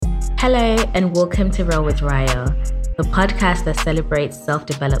Hello and welcome to Real with Raya, the podcast that celebrates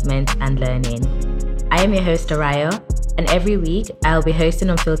self-development and learning. I am your host, Raya, and every week I'll be hosting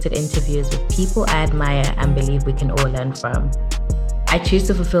unfiltered interviews with people I admire and believe we can all learn from. I choose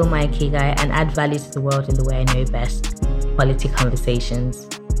to fulfill my ikigai and add value to the world in the way I know best, quality conversations.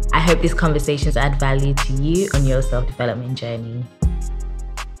 I hope these conversations add value to you on your self-development journey.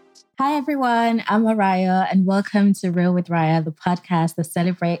 Hi everyone, I'm Araya and welcome to Real with Raya, the podcast that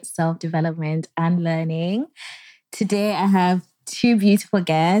celebrates self-development and learning. Today I have two beautiful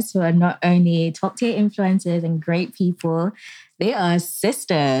guests who are not only top-tier influencers and great people, they are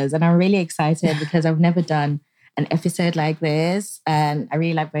sisters, and I'm really excited because I've never done an episode like this and I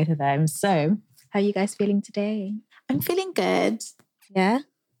really like both of them. So, how are you guys feeling today? I'm feeling good. Yeah?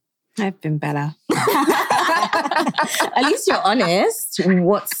 I've been better. At least you're honest.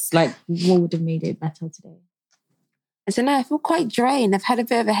 What would have made it better today? I don't know, I feel quite drained. I've had a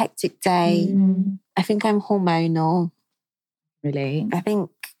bit of a hectic day. I think I'm hormonal. Really? I think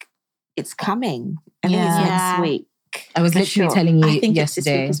it's coming. I think it's next week. I was literally telling you I think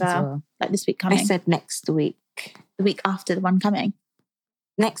yesterday it's this week as well. Like this week coming. I said next week. The week after the one coming.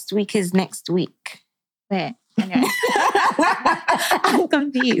 Next week is next week. Wait. Anyway. I'm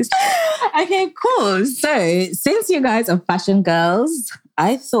confused. Okay, cool. So, since you guys are fashion girls,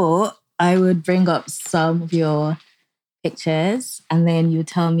 I thought I would bring up some of your pictures and then you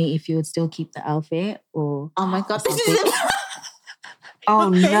tell me if you would still keep the outfit or... Oh my God, this is it. Oh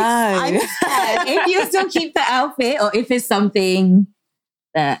no. If you still keep the outfit or if it's something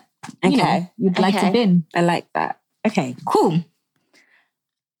that you'd like to bin. I like that. Okay, cool.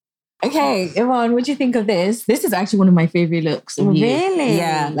 Okay, Yvonne, what do you think of this? This is actually one of my favorite looks of you. Really?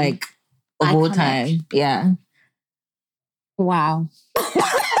 Yeah, like of all time. Yeah. Wow.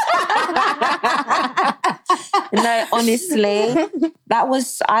 No, honestly,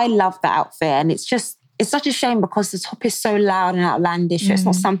 I love that outfit. And it's such a shame because the top is so loud and outlandish. It's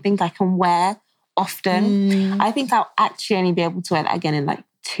not something I can wear often. I think I'll actually only be able to wear that again in like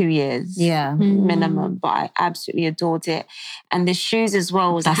 2 years minimum, but I absolutely adored it. And the shoes as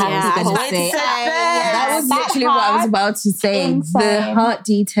well was That was literally what I was about to say. Insane. The heart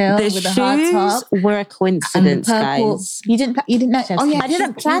detail with the heart top. Were a coincidence, guys. You didn't know. Oh yeah, I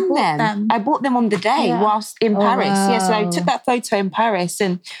didn't plan them. I bought them on the day whilst in Paris. Wow. Yeah, so I took that photo in Paris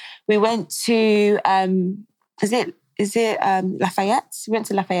and we went to is it Lafayette? We went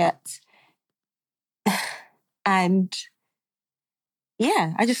to Lafayette. And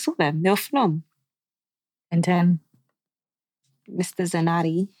yeah, I just saw them. They were phenomenal. And 10. Mr.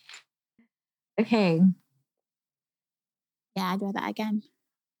 Zanatti. Okay. Yeah, I'd wear that again.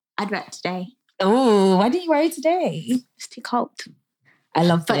 I'd wear it today. Oh, why didn't you wear it today? It's too cold. I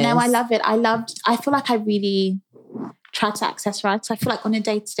love But no, I love it. I feel like I really try to accessorize. So I feel like on a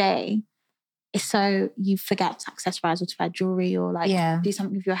day-to-day, it's so you forget to accessorize or to wear jewelry or do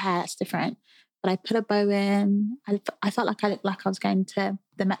something with your hair. It's different. But I put a bow in. I felt like I looked like I was going to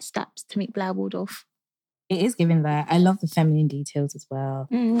the Met Steps to meet Blair Waldorf. It is giving that. I love the feminine details as well.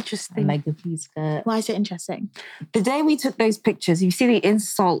 Interesting. I like the pleat skirt. Why is it interesting? The day we took those pictures, you see the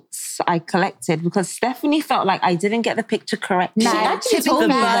insults I collected because Stephany felt like I didn't get the picture correct. No, she actually told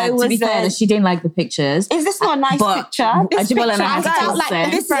me that she didn't like the pictures. Is this not a nice picture? I felt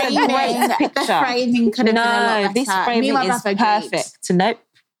like this the framing could have been a lot better. This framing is perfect. Nope.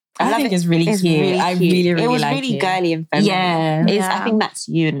 I think it's really cute. Really I cute. really like it. It was really girly and feminine. Yeah. I think that's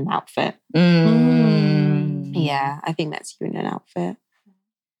you in an outfit. Yeah, I think that's you in an outfit.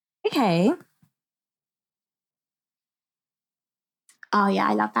 Okay. Oh yeah,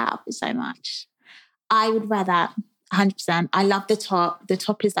 I love that outfit so much. I would wear that 100%. I love the top. The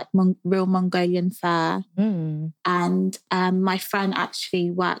top is like real Mongolian fur. And my friend actually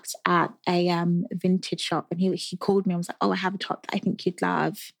worked at a vintage shop and he called me and was like, oh, I have a top that I think you'd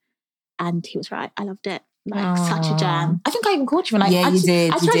love. And he was right. I loved it. Like such a jam. I think I even called you when you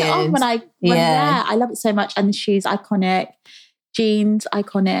did. I tried it on when I I love it so much. And the shoes, iconic. Jeans,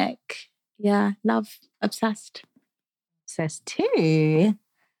 iconic. Yeah, love. Obsessed. Obsessed too.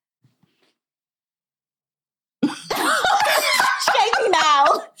 Shaking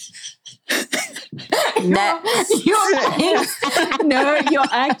now.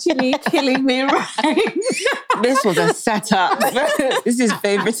 You're actually killing me right. This was a setup. This is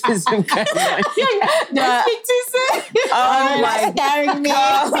favoritism. Oh my scaring me.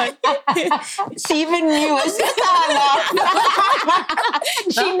 God. She even knew it.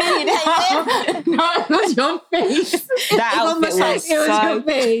 She made it. No, it was your face. That outfit was your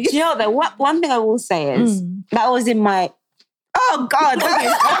face. Do you know that? One thing I will say is that was in my. Oh God. Oh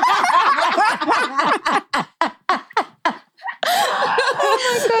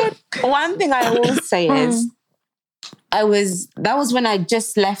my God. One thing I will say is, that was when I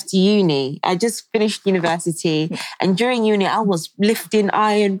just left uni. I just finished university. And during uni, I was lifting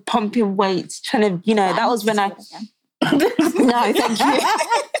iron, pumping weights, trying to, that was when I... No, thank you.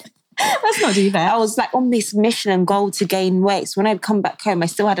 Let's not do that. I was like on this mission and goal to gain weight. So when I'd come back home, I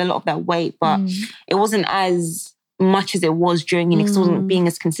still had a lot of that weight, but it wasn't as much as it was during uni because I wasn't being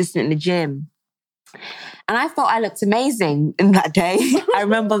as consistent in the gym. And I felt I looked amazing in that day. I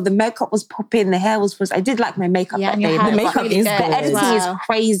remember the makeup was popping, the hair was... I did like my makeup that day. The makeup is good. The editing is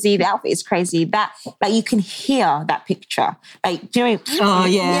crazy. The outfit is crazy. That, like, you can hear that picture. Like, during... Oh,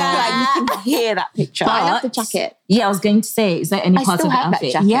 yeah. Like, you can hear that picture. But I love the jacket. Yeah, I was going to say, is there any part of the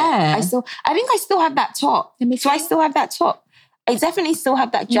outfit? Yeah. I think I still have that top. So I still have that top. I definitely still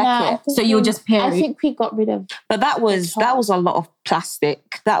have that jacket. No, so you were just pairing. I think we got rid of. But that was a lot of plastic.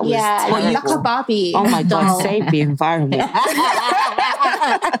 That was like a Barbie. Oh my God, save the environment.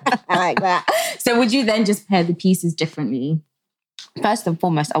 I like that. So would you then just pair the pieces differently? First and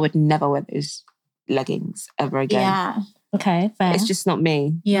foremost, I would never wear those leggings ever again. Yeah. Okay, fair. It's just not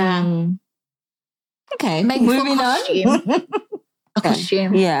me. Yeah. Okay, maybe moving on. A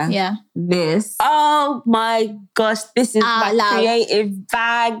costume. Yeah. This. Oh my gosh, this is my creative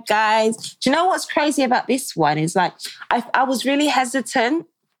bag, guys. Do you know what's crazy about this one? Is like, I was really hesitant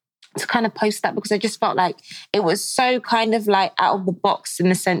to kind of post that because I just felt like it was so kind of like out of the box in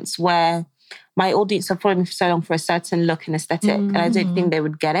the sense where my audience have followed me for so long for a certain look and aesthetic, and I don't think they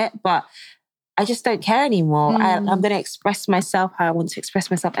would get it, but I just don't care anymore. I'm going to express myself how I want to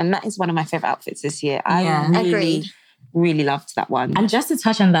express myself, and that is one of my favorite outfits this year. I really loved that one. And just to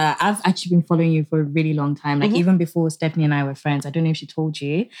touch on that, I've actually been following you for a really long time. Like even before Stephany and I were friends. I don't know if she told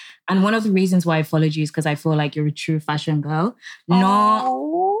you. And one of the reasons why I followed you is because I feel like you're a true fashion girl. Not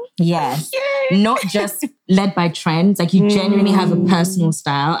just led by trends. Like you genuinely have a personal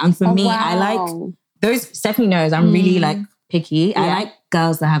style. And for me, I like those. Stephany knows I'm really like picky. Yeah. I like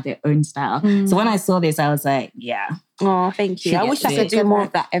girls that have their own style. So when I saw this, I was like, yeah. Oh, thank you. I wish I could do more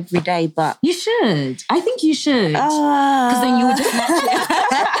of that every day, but... You should. I think you should. Because then you would just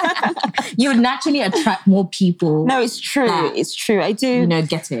naturally... you would naturally attract more people. No, it's true. It's true. I do...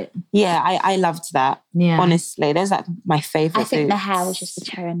 get it. Yeah, I loved that. Yeah. Honestly, there's like my favourite I think the hair was just the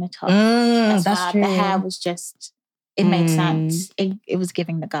cherry on the top. That's true. The hair was just... It made sense. It was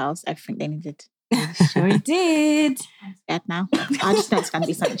giving the girls everything they needed. Sure did. I'm scared now. I just know it's going to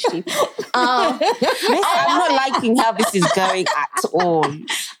be something stupid. I'm not liking how this is going at all.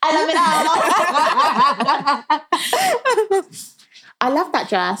 I love it. I love that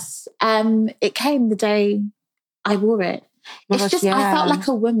dress. It came the day I wore it. I felt like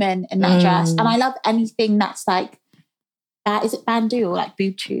a woman in that dress. And I love anything that's like, is it bandeau or like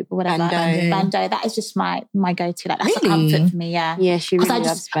boob tube or whatever? Bandeau. That is just my go-to. Like that's a comfort for me. Yeah. Yeah, she really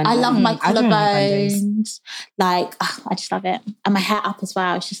loves bandeau. I love my collarbones. Like I just love it, and my hair up as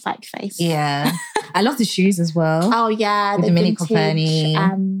well. It's just like face. Yeah, I love the shoes as well. Oh yeah, the mini Stephany,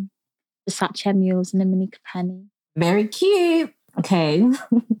 Versace mules and the mini Stephany. Very cute. Okay.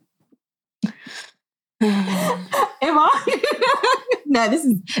 Yvonne? No, this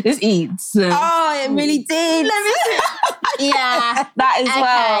eats. Oh, it really did. Let me see. Yeah. That as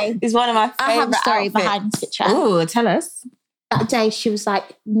well is one of my favourite I have a story outfits. behind the picture. Oh, tell us. That day she was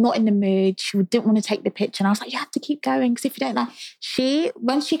like not in the mood. She didn't want to take the picture. And I was like, you have to keep going because if you don't like...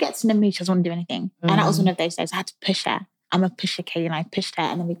 When she gets in the mood, she doesn't want to do anything. And that was one of those days I had to push her. I'm a pusher, Katie, and I pushed her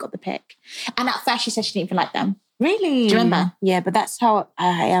and then we got the pic. And at first she said she didn't even like them. Really? Do you remember? Yeah, but that's how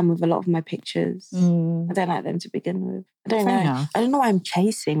I am with a lot of my pictures. I don't like them to begin with. I don't know. I don't know what I'm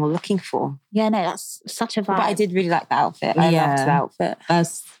chasing or looking for. Yeah, no, that's such a vibe. But I did really like the outfit. I loved the outfit. I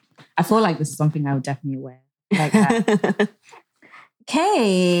feel like this is something I would definitely wear. Like that.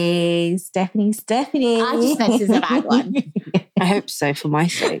 Okay, Stephany. I just know this is a bad one. I hope so for my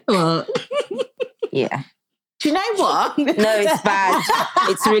sake. Well, yeah. Do you know what? No, it's bad.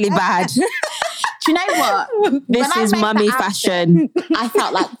 It's really bad. Do you know what? This is mummy fashion. I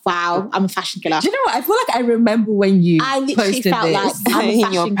felt like, wow, I'm a fashion killer. Do you know what? I feel like I remember when you I literally posted felt this. like I'm a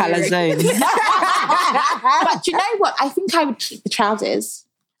in your palazone. But do you know what? I think I would keep the trousers.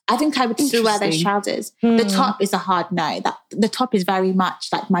 I think I would still wear those trousers. The top is a hard no. The top is very much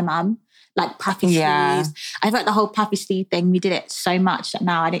like my mum, like puffy sleeves. I felt the whole puffy sleeve thing. We did it so much that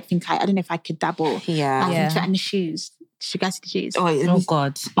now I don't know if I could dabble. And the shoes. Did you guys see the shoes? Oh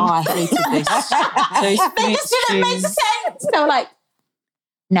God. Oh, I hated those. They just didn't make sense. They were like,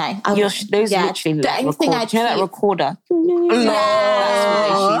 no. Those literally the only thing record. You know that recorder? The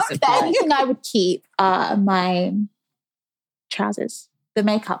only thing I would keep are my trousers. The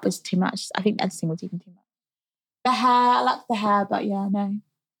makeup was too much. I think the editing was even too much. The hair, I like the hair, but yeah, no.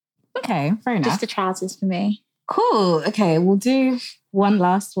 Okay, fair enough. Just the trousers for me. Cool. Okay, we'll do one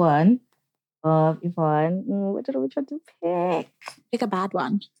last one of Yvonne. What did we try to pick? Pick a bad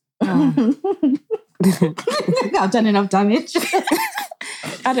one. I've done enough damage.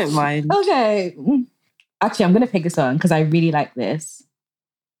 I don't mind. Okay. Actually, I'm going to pick this one because I really like this.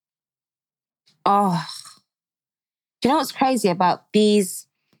 Oh, do you know what's crazy about these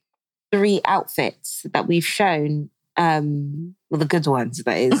 3 outfits that we've shown? Well, the good ones,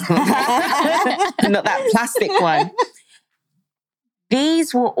 that is. Not that plastic one.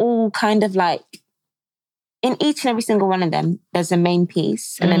 These were all kind of like, in each and every single one of them, there's a main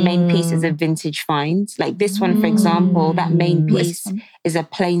piece, and the main piece is a vintage find. Like this one, for example, that main piece is a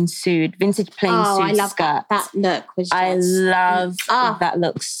plain suit, vintage plain suit I love skirt. that look. I love that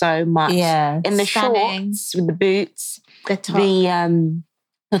look so much. Yeah. In the Stunning. shorts with the boots, The top.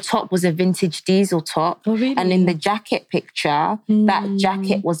 the top was a vintage diesel top. Oh, really? And in the jacket picture, that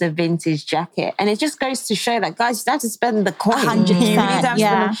jacket was a vintage jacket. And it just goes to show that, guys, you don't have to spend the coin. 100%, You really don't have to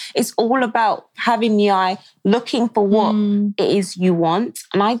spend it's all about having the eye, looking for what it is you want.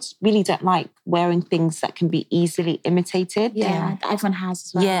 And I really don't like wearing things that can be easily imitated. Yeah, that everyone has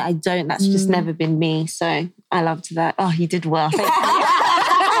as well. Yeah, I don't. That's just never been me. So I loved that. Oh, you did well. Thank you.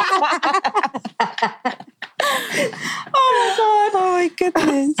 Oh my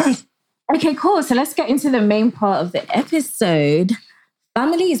goodness. Okay, cool. So let's get into the main part of the episode.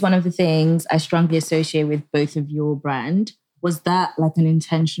 Family is one of the things I strongly associate with both of your brand. Was that like an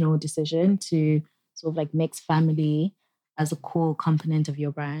intentional decision to sort of like mix family as a core component of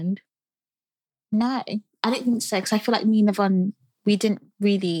your brand? No, I don't think so. Because I feel like me and Yvonne, we didn't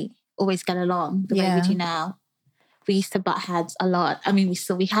really always get along the way we do now. We used to butt heads a lot. I mean,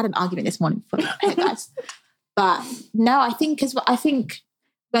 we had an argument this morning for guys. But no, I think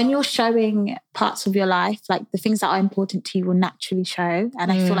when you're showing parts of your life, like the things that are important to you will naturally show.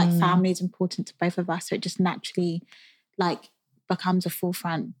 And I feel like family is important to both of us. So it just naturally like becomes a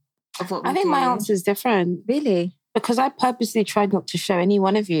forefront of what we do. I think my answer is different. Really? Because I purposely tried not to show any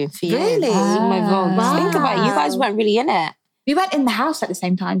one of you for years. Really? In my vlogs. Wow. Think about it. You guys weren't really in it. We went in the house at the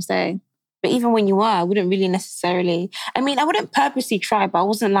same time, so. But even when you were, I wouldn't really necessarily... I mean, I wouldn't purposely try, but I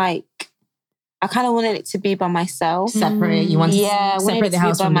wasn't like... I kind of wanted it to be by myself. Separate. You want to separate the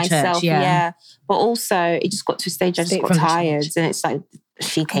house from the church. Yeah. But also, it just got to a stage I just got tired. And it's like,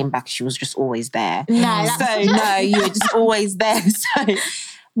 she came back, she was just always there. No, you were just always there. So,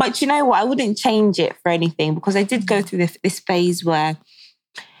 but you know what? I wouldn't change it for anything because I did go through this phase where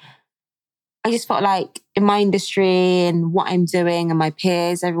I just felt like in my industry and what I'm doing and my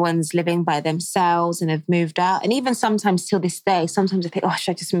peers, everyone's living by themselves and have moved out. And even sometimes till this day, sometimes I think, oh,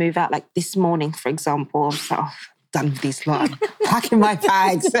 should I just move out? Like this morning, for example, I'm just like, oh, done with these lot, packing my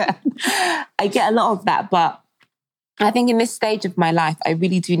bags. I get a lot of that. But I think in this stage of my life, I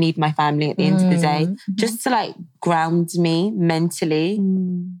really do need my family at the end of the day, just to like ground me mentally.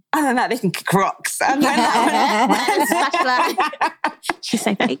 I don't know, they can kick rocks. She's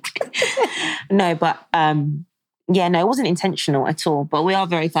so fake. No, but it wasn't intentional at all. But we are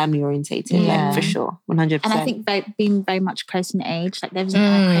very family orientated, like, for sure, 100%. And I think being very much close in age, like there wasn't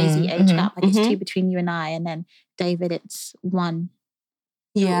a crazy age gap. Like it's 2 between you and I, and then David, it's 1.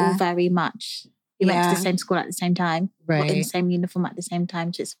 We're all very much. We went to the same school at the same time, right? In the same uniform at the same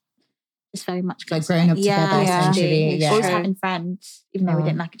time. So it's very much like growing up together, essentially. Yeah. Always having friends, even though we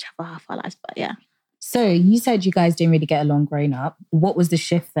didn't like each other half our lives. But yeah. So you said you guys didn't really get along growing up. What was the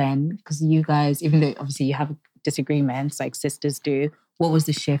shift then? Because you guys, even though obviously you have disagreements like sisters do, what was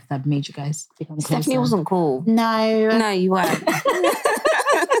the shift that made you guys become closer? Stephany wasn't cool. No, you weren't.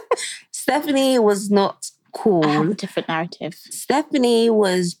 Stephany was not cool. I have a different narrative. Stephany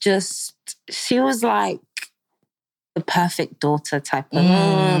was just, she was like the perfect daughter type of,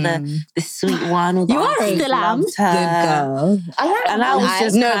 the sweet one. You are still am. Good girl. And I was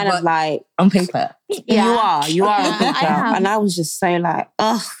just kind of like... On paper. Yeah. You are a good girl. And I was just so like,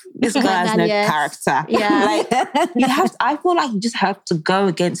 oh, this girl has no character. Yeah. Like, I feel like you just have to go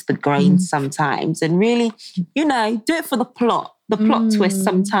against the grain sometimes and really, do it for the plot twist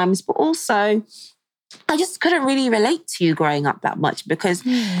sometimes, but also... I just couldn't really relate to you growing up that much because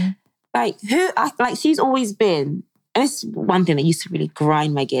she's always been, and it's one thing that used to really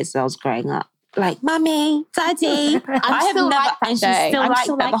grind my gears as I was growing up. Like, mummy, daddy. But I've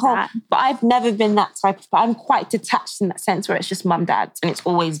never been that type of, I'm quite detached in that sense where it's just mum, dad. And it's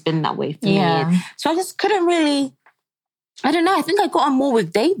always been that way for me. So I just couldn't really, I don't know. I think I got on more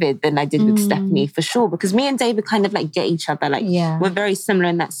with David than I did with Stephany for sure, because me and David kind of like get each other. Like we're very similar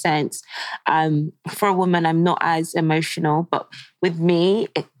in that sense. For a woman, I'm not as emotional, but with me,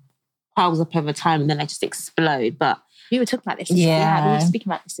 it piles up over time and then I just explode. But We were talking about this. Yeah. We were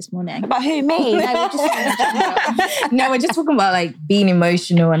speaking about this morning. About who, me? No, we're just talking about like being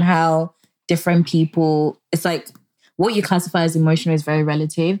emotional and how different people, it's like what you classify as emotional is very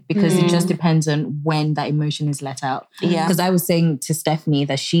relative because it just depends on when that emotion is let out. Yeah. Because I was saying to Stephany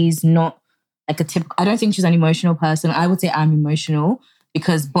that she's not like a typical, I don't think she's an emotional person. I would say I'm emotional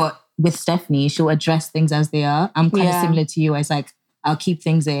but with Stephany, she'll address things as they are. I'm kind of similar to you. It's like, I'll keep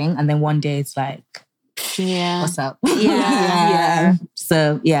things in and then one day it's like, what's up? Yeah.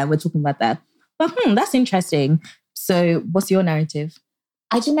 So yeah, we're talking about that. But that's interesting. So what's your narrative?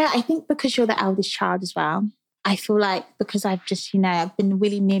 I don't know. I think because you're the eldest child as well, I feel like because I've just, I've been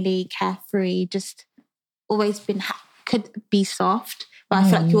willy-nilly, carefree, just always been, could be soft. But I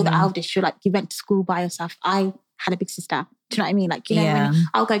feel like you're the eldest. You're like, you went to school by yourself. I had a big sister. Do you know what I mean? Like, when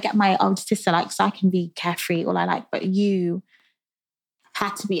I'll go get my older sister, like, so I can be carefree, all I like. But you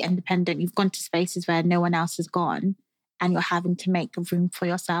had to be independent. You've gone to spaces where no one else has gone and you're having to make room for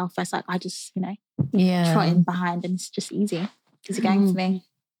yourself. It's like, I just, trot in behind and it's just easy. Is it going for me?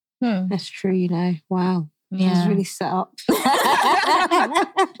 That's true, Wow. Yeah. It's really set up.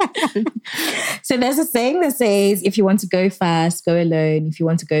 So there's a saying that says, if you want to go fast, go alone. If you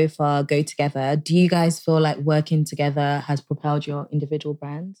want to go far, go together. Do you guys feel like working together has propelled your individual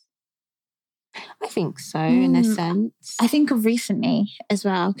brands? I think so, in a sense. I think of recently as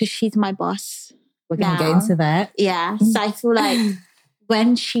well, because she's my boss. We're going to get into that. Yeah. So I feel like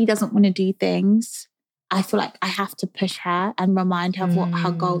when she doesn't want to do things, I feel like I have to push her and remind her of what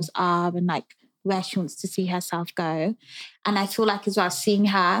her goals are and like where she wants to see herself go. And I feel like as well, seeing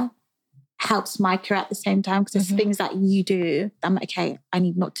her helps my career at the same time because there's things that you do that I'm like, okay, I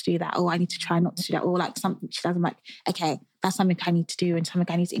need not to do that, or I need to try not to do that, or like something she does, I'm like, okay, that's something I need to do and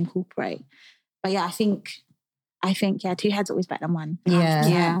something I need to incorporate. But yeah, I think, two heads are always better than one.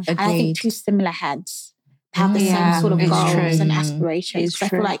 Yeah. And I think two similar heads have the same sort of goals and aspirations. I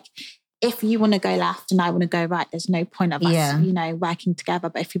feel like if you want to go left and I want to go right, there's no point of us, working together.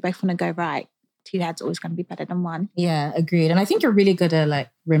 But if you both want to go right, two heads are always going to be better than one. Yeah, agreed. And I think you're really good at like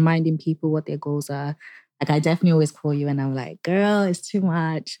reminding people what their goals are. Like I definitely always call you and I'm like, girl, it's too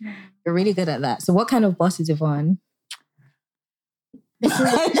much. You're really good at that. So what kind of boss is Yvonne? This is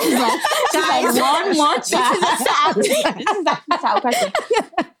guys, one more chat. This is exactly the question.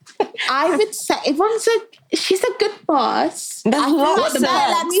 I would say she's a good boss.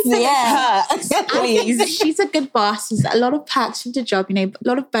 Let me finish. She's a good boss. There's a lot of perks with the job, a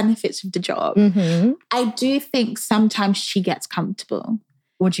lot of benefits with the job. I do think sometimes she gets comfortable.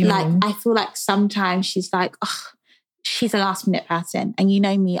 What do you mean? I feel like sometimes she's like, she's a last minute person. And you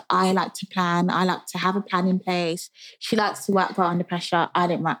know me, I like to plan. I like to have a plan in place. She likes to work well under pressure. I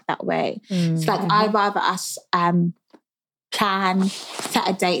don't work that way. It's like, I'd rather us plan, set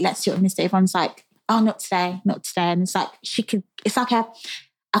a date, let's do it on this day. Everyone's like, oh, not today. And it's like, it's like a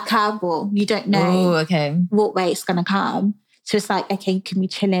curveball. You don't know what way it's going to come. So it's like, okay, you can be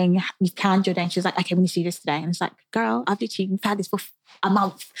chilling. You've planned your day. And she's like, okay, we need to do this today. And it's like, girl, you've had this for a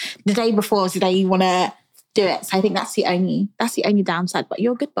month. The day before is the day you want to do it. So I think that's the only downside. But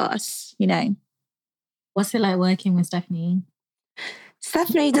you're a good boss, What's it like working with Stephany?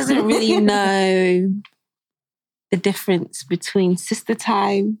 Stephany doesn't really know the difference between sister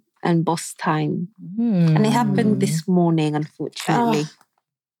time and boss time. And it happened this morning, unfortunately.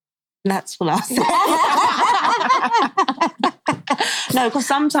 That's what I'll say. No, because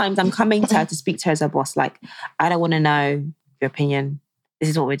sometimes I'm coming to her to speak to her as a boss. Like, I don't want to know your opinion. This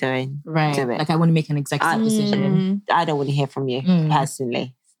is what we're doing. Right. Do it. Like, I want to make an executive decision. I don't want to hear from you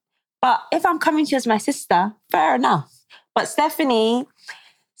personally. But if I'm coming to you as my sister, fair enough. But Stephany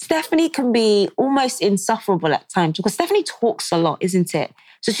can be almost insufferable at times because Stephany talks a lot, isn't it?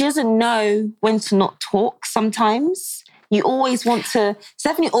 So she doesn't know when to not talk sometimes. Stephany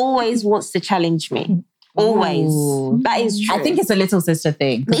always wants to challenge me. Always. Ooh. That is true. I think it's a little sister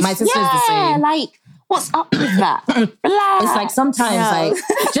thing. My sister's the same. Like, what's up with that? Relax. It's like sometimes,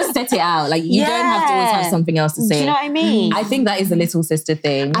 just set it out. Like, you don't have to always have something else to say. Do you know what I mean? I think that is a little sister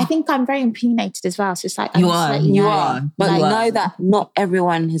thing. I think I'm very opinionated as well. So it's like, you are. But I know that not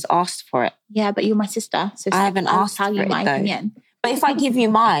everyone has asked for it. Yeah, but you're my sister. So I haven't asked for it, my opinion. But if I give you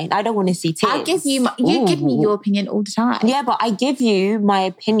mine, I don't want to see tears. I give you, you give me your opinion all the time. Yeah, but I give you my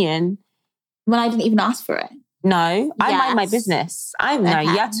opinion. When I didn't even ask for it. No, I mind my business. You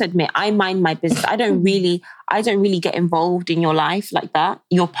have to admit, I mind my business. I don't really get involved in your life like that.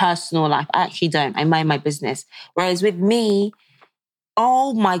 Your personal life. I actually don't. I mind my business. Whereas with me,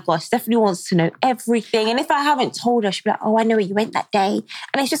 oh my gosh, Stephany wants to know everything. And if I haven't told her, she'll be like, oh, I know where you went that day.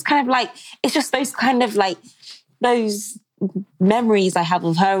 And it's just kind of like, it's just those kind of like, those memories I have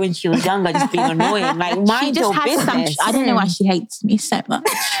of her when she was younger just being annoying. Like, mind your business. I don't know why she hates me so much.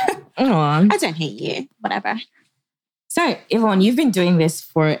 I don't hate you. Whatever. So, Yvonne, you've been doing this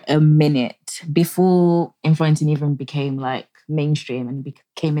for a minute before influencing even became like mainstream and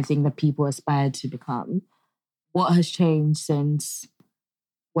became a thing that people aspired to become. What has changed since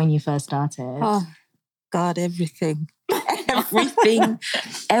when you first started? Oh, God, everything.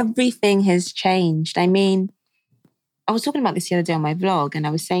 Everything has changed. I mean, I was talking about this the other day on my vlog, and I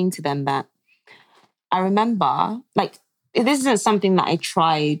was saying to them that I remember, like, this isn't something that I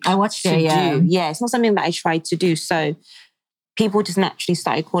tried to do. Yeah, it's not something that I tried to do. So people just naturally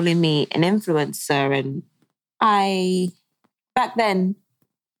started calling me an influencer. And back then,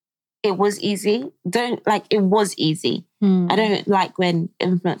 it was easy. It was easy. I don't like when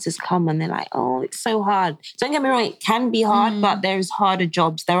influencers come and they're like, oh, it's so hard. Don't get me wrong, it can be hard, but there's harder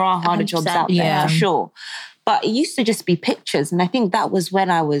jobs. There are harder jobs out there, for sure. But it used to just be pictures. And I think that was when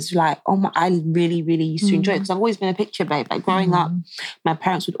I was like, I really, really used to enjoy it, because I've always been a picture babe. Like growing up, my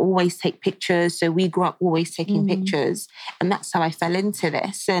parents would always take pictures. So we grew up always taking pictures. And that's how I fell into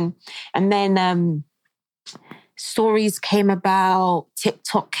this. And then stories came about,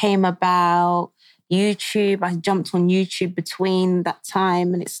 TikTok came about, YouTube. I jumped on YouTube between that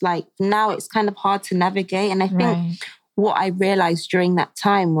time. And it's like, now it's kind of hard to navigate. And I think what I realized during that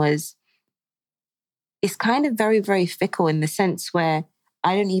time was, it's kind of very, very fickle in the sense where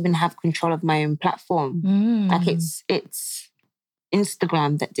I don't even have control of my own platform. Like it's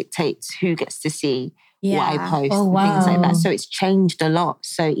Instagram that dictates who gets to see what I post and things like that. So it's changed a lot.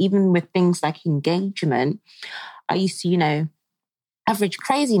 So even with things like engagement, I used to, average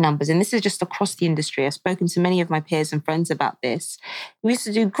crazy numbers. And this is just across the industry. I've spoken to many of my peers and friends about this. We used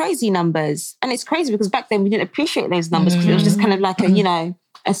to do crazy numbers. And it's crazy because back then we didn't appreciate those numbers because it was just kind of like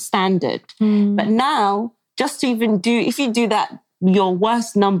a standard. But now, just to even if you do that, your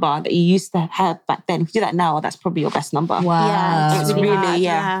worst number that you used to have back then, if you do that now, that's probably your best number. Wow. Yeah, it's really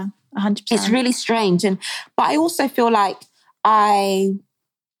hard, 100%. It's really strange. But I also feel like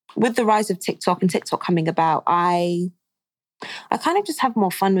with the rise of TikTok and TikTok coming about, I kind of just have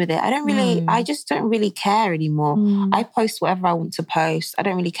more fun with it. I just don't really care anymore. I post whatever I want to post. I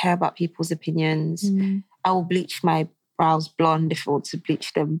don't really care about people's opinions. I will bleach my brows blonde if I want to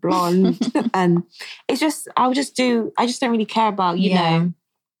bleach them blonde. And it's just, I just don't really care about,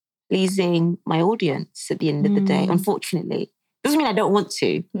 pleasing my audience at the end of the day, unfortunately. Doesn't mean I don't want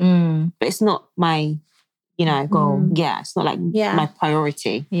to, but it's not my, goal. Yeah, it's not like my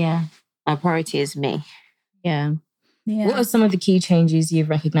priority. Yeah. My priority is me. Yeah. What are some of the key changes you've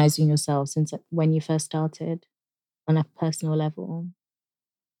recognized in yourself since when you first started on a personal level?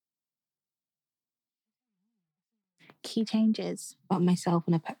 Key changes about myself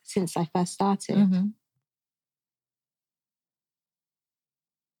since I first started.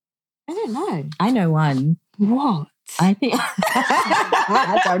 I don't know. I know one. What? I think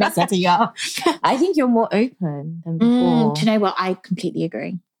I'm not setting you up. I think you're more open than before. Do you know what? I completely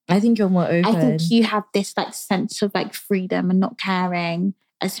agree. I think you're more open. I think you have this sense of freedom and not caring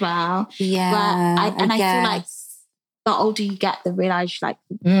as well. Yeah. I feel like the older you get, the realize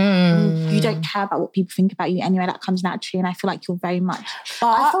you don't care about what people think about you anyway. That comes naturally. And I feel like you're very much...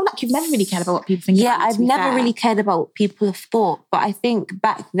 I feel like you've never really cared about what people think about you. Yeah, I've never really cared about what people have thought. But I think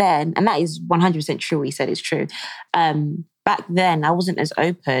back then, and that is 100% true what you said is true. Back then, I wasn't as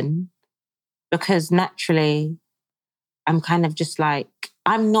open because naturally, I'm kind of just like...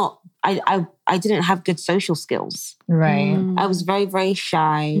 I didn't have good social skills. Right. I was very, very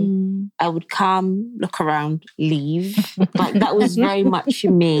shy. I would come, look around, leave. That was very much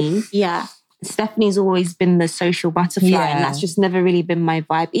me. Yeah. Stephany's always been the social butterfly, and that's just never really been my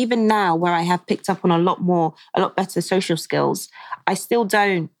vibe. Even now, where I have picked up on a lot better social skills, I still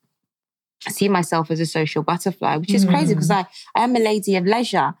don't see myself as a social butterfly, which is crazy because I am a lady of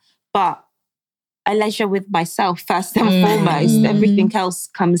leisure, but I leisure with myself first and foremost. Everything else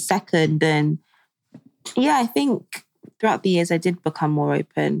comes second. And I think throughout the years I did become more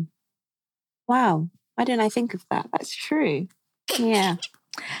open. Wow. Why didn't I think of that? That's true. Yeah.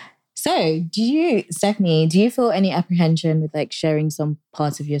 So Stephany, do you feel any apprehension with sharing some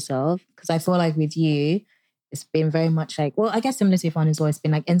parts of yourself? Because I feel like with you, it's been very much I guess similar to Yvonne, has always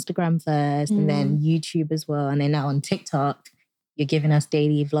been Instagram first and then YouTube as well. And then now on TikTok, you're giving us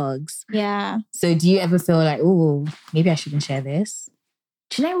daily vlogs. Yeah. So do you ever feel like, oh, maybe I shouldn't share this?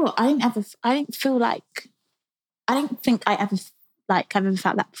 Do you know what? I don't think I ever I've ever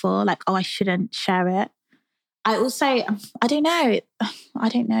felt that before. I shouldn't share it. I also, I don't know.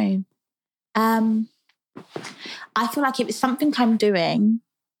 I feel like if it's something I'm doing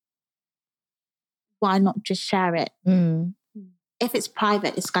why not just share it? If it's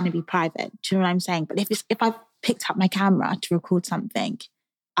private, it's going to be private. Do you know what I'm saying? But if I've picked up my camera to record something,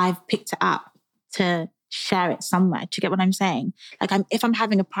 I've picked it up to share it somewhere. Do you get what I'm saying? Like if I'm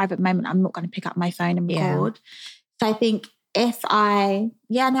having a private moment, I'm not going to pick up my phone and record. So I think I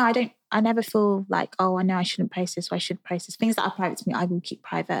never feel like, oh, I know I shouldn't post this or I should post this. Things that are private to me, I will keep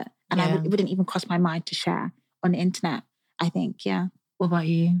private. And it wouldn't even cross my mind to share on the internet, I think, yeah. What about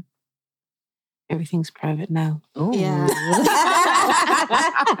you? Everything's private now. Ooh. Yeah.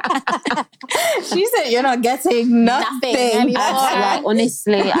 She said you're not getting nothing anymore. Like,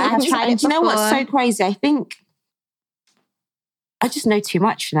 honestly, I have tried it. Do you know what's so crazy? I think I just know too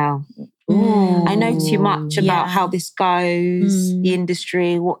much now. I know too much about how this goes, the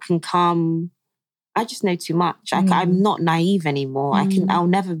industry, what can come. I just know too much. I'm not naive anymore. I'll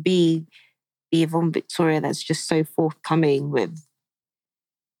never be the Yvonne Victoria that's just so forthcoming with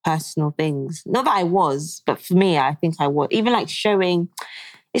personal things. Not that I was, but for me, I think I was. Even like showing,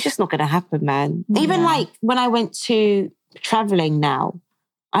 it's just not going to happen, man. Even like when I went to traveling now,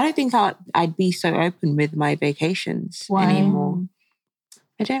 I don't think I'd be so open with my vacations anymore.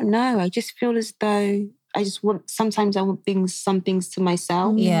 I don't know. I just feel as though sometimes I want some things to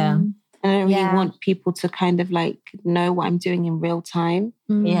myself. Yeah. I don't really want people to kind of like know what I'm doing in real time.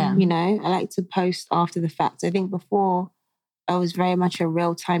 Yeah. You know, I like to post after the fact. I think before I was very much a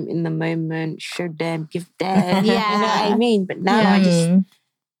real time in the moment, show them, give them. You know what I mean? But now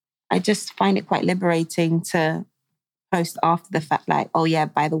I just find it quite liberating to post after the fact, like, oh yeah,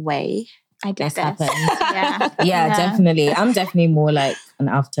 by the way, I did this this. happened. Yeah, definitely. I'm definitely more like an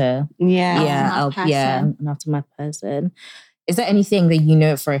after. An aftermath person. Is there anything that you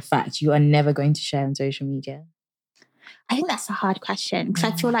know for a fact you are never going to share on social media? I think that's a hard question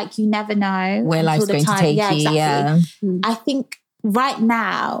because I feel like you never know where life's going to take you. Exactly. Yeah. I think right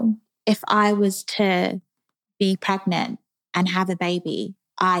now, if I was to be pregnant and have a baby,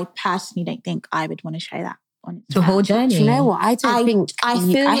 I personally don't think I would want to show that on Instagram. The whole journey. Do you know what? I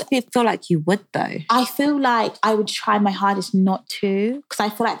feel like you would though. I feel like I would try my hardest not to because I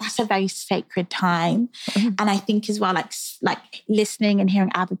feel like that's a very sacred time. And I think as well, like listening and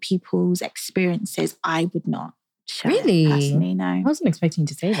hearing other people's experiences, I would not share really? It personally, no. I wasn't expecting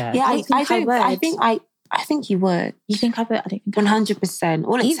to say that. Yeah, I think you would. You think I would? I don't think 100%.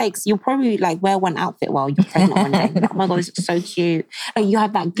 All it takes, you'll probably like wear one outfit while you're pregnant one day. Like, oh my God, this is so cute. Like you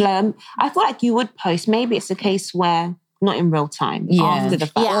have that glam. I feel like you would post. Maybe it's a case where not in real time. After the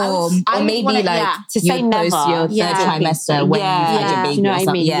fact. Or maybe to say never. Post your third trimester when you've had your baby. You know what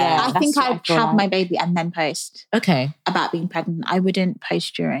I mean? Yeah. I think I'd have my baby and then post. Okay. About being pregnant. I wouldn't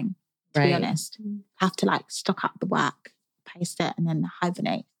post during, to be honest. Have to like stock up the work, post it and then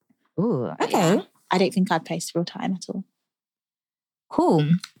hibernate. Ooh, okay. Yeah. I don't think I'd post real time at all. Cool.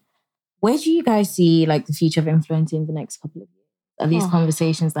 Where do you guys see like the future of influencing in the next couple of years? Are these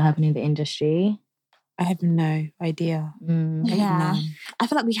conversations that happen in the industry? I have no idea. I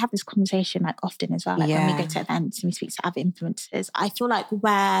feel like we have this conversation like often as well. Like when we go to events and we speak to other influencers, I feel like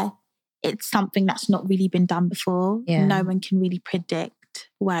where it's something that's not really been done before, no one can really predict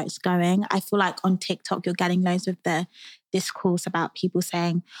where it's going. I feel like on TikTok, you're getting loads of the discourse about people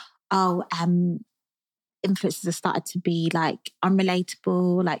saying, influencers have started to be like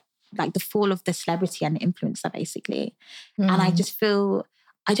unrelatable, like the fall of the celebrity and the influencer basically. And I just feel,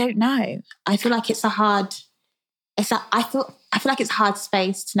 I don't know. I feel like I feel like it's a hard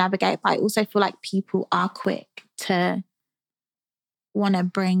space to navigate, but I also feel like people are quick to want to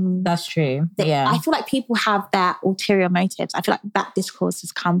bring... That's true. I feel like people have their ulterior motives. I feel like that discourse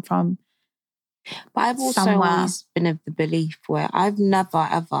has come from But I've also always been of the belief where I've never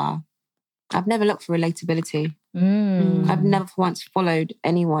looked for relatability. I've never once followed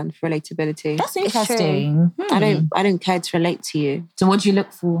anyone for relatability. That's interesting. I don't care to relate to you. So what do you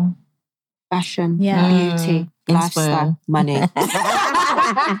look for? Fashion, beauty, lifestyle, money. You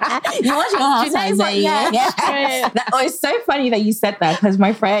watch your housewives, it's so funny that you said that because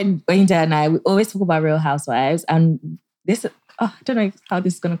my friend Oinda and I, we always talk about Real Housewives, and this, I don't know how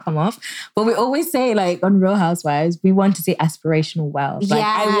this is going to come off, but we always say like on Real Housewives, we want to say aspirational wealth. Like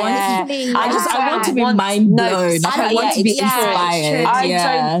I want to be mind blown. Like I want to be inspired.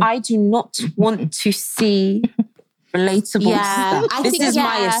 I do not want to see relatable stuff. This is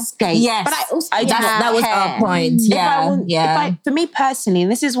my escape. Yes, but I also that was our point. For me personally,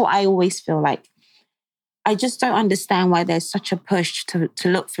 and this is what I always feel like, I just don't understand why there's such a push to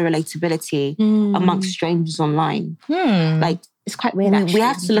look for relatability amongst strangers online. Like, it's quite weird. We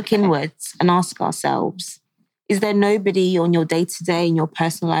have to look inwards and ask ourselves, is there nobody on your day-to-day in your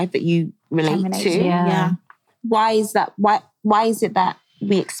personal life that you relate to? Yeah. Why is that? Why is it that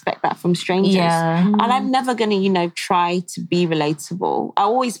we expect that from strangers. Yeah. And I'm never going to, try to be relatable. I'll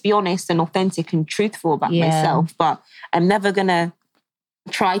always be honest and authentic and truthful about myself, but I'm never going to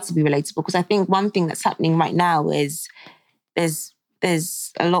try to be relatable, because I think one thing that's happening right now is there's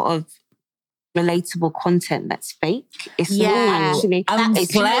a lot of relatable content that's fake. It's not actually,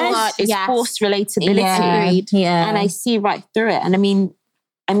 it's forced relatability. Yeah. And I see right through it. And I mean,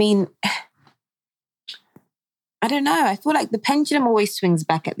 I don't know. I feel like the pendulum always swings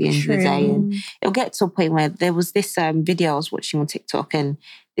back at the end of the day. And it'll get to a point where there was this video I was watching on TikTok, and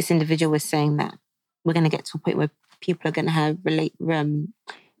this individual was saying that we're going to get to a point where people are going to have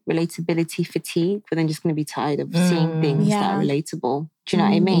relatability fatigue, but then just going to be tired of seeing things that are relatable. Do you know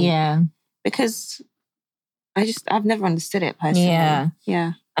what I mean? Yeah. Because I've never understood it personally.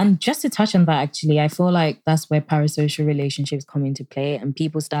 Yeah. And just to touch on that, actually, I feel like that's where parasocial relationships come into play, and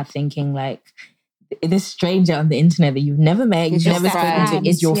people start thinking like, this stranger on the internet that you've never met, you've never spoken to,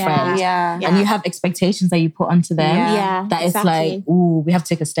 is your friend. Yeah. And you have expectations that you put onto them. Yeah. That it's like, ooh, we have to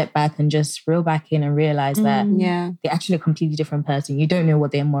take a step back and just reel back in and realize that they're actually a completely different person. You don't know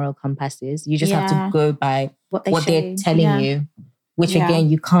what their moral compass is. You just have to go by what they're telling you, which again,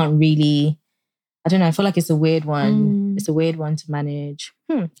 you can't really, I don't know, I feel like it's a weird one. It's a weird one to manage.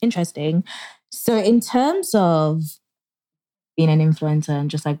 Interesting. So in terms of being an influencer and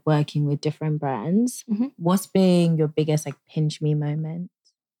just like working with different brands, what's been your biggest like pinch me moment?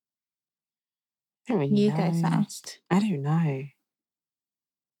 I don't really know. Go first. I don't know.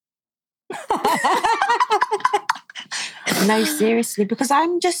 No, seriously, because I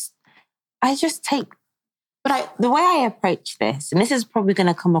just take, but the way I approach this, and this is probably going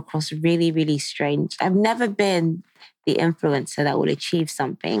to come across really, really strange. I've never been the influencer that will achieve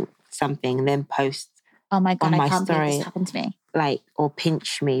something and then post oh my God, on I my can't story, believe this happened to me. like, or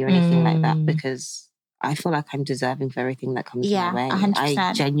pinch me or anything like that, because I feel like I'm deserving for everything that comes my way. 100%.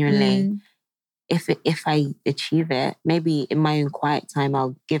 I genuinely, if I achieve it, maybe in my own quiet time,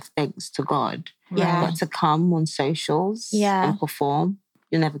 I'll give thanks to God. Yeah. But to come on socials and perform,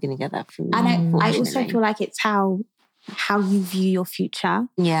 you're never going to get that from me. And I also feel like it's how you view your future.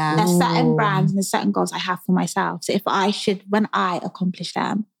 Yeah. There's certain brands and there's certain goals I have for myself. So when I accomplish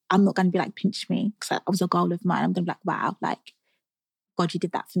them, I'm not going to be like, pinch me, because that was a goal of mine. I'm going to be like, wow, like, God, you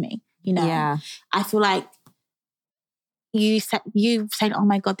did that for me. Yeah. I feel like you saying, oh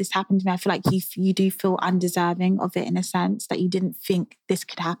my God, this happened to me. I feel like you do feel undeserving of it, in a sense that you didn't think this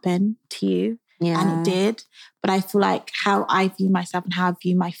could happen to you. Yeah. And it did. But I feel like how I view myself and how I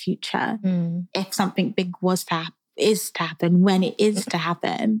view my future, if something big is to happen, when it is to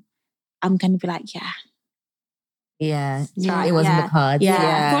happen, I'm going to be like, it was in the cards.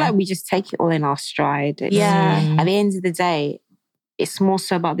 I feel like we just take it all in our stride. At the end of the day, it's more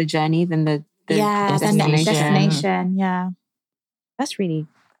so about the journey than the destination. Yeah. That's really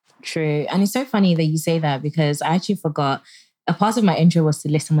true. And it's so funny that you say that, because I actually forgot, a part of my intro was to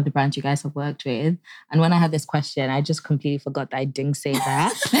list some of the brands you guys have worked with. And when I had this question, I just completely forgot that I didn't say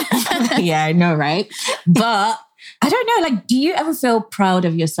that. Yeah, I know, right? But I don't know, like, do you ever feel proud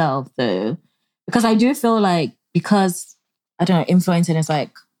of yourself though? Because I do feel like, because, I don't know, influencing is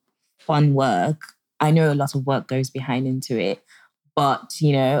like fun work. I know a lot of work goes behind into it. But,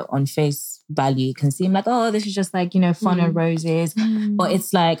 on face value, it can seem like, oh, this is just like, fun and roses. But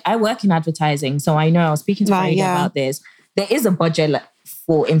it's like, I work in advertising. So I know, I was speaking to Farida about this. There is a budget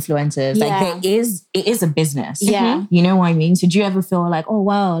for influencers. Like it is a business. Yeah. You know what I mean? So do you ever feel like, oh,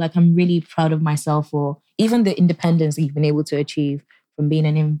 wow, like I'm really proud of myself, or even the independence that you've been able to achieve from being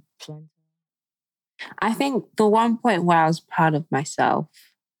an influencer? I think the one point where I was proud of myself,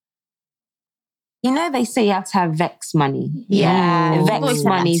 they say you have to have Vex money. Yeah. Vex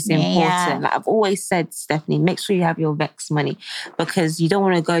money is important. Yeah. Like I've always said, Stephany, make sure you have your Vex money, because you don't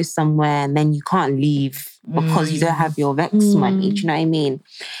want to go somewhere and then you can't leave because you don't have your Vex money. Do you know what I mean?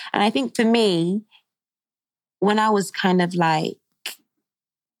 And I think for me, when I was kind of like,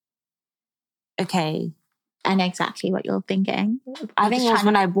 okay, I know exactly what you're thinking. I think it was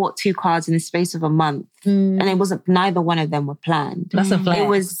when I bought 2 cars in the space of a month, and it wasn't, neither one of them were planned. That's a flex.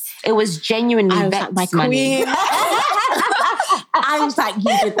 It was genuinely Vex my money. queen. I was like, you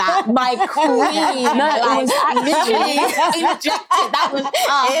did that, my queen. No, it was literally injected. That was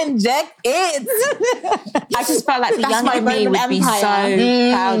inject it. I just felt like the younger me would be so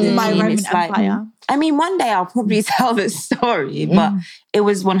proud of my me. Roman It's like, Empire. I mean, one day I'll probably tell the story, but it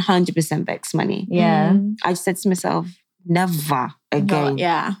was 100% Vex money. Yeah. I said to myself, never again.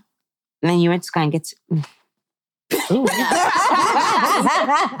 Yeah. And then you went to go and get Ooh.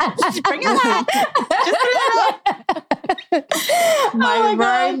 Bring it back. Just a little. My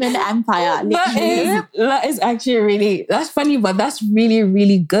Roman Empire. That is actually really, that's funny, but that's really,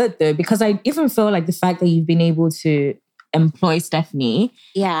 really good though, because I even feel like the fact that you've been able to employ Stephany.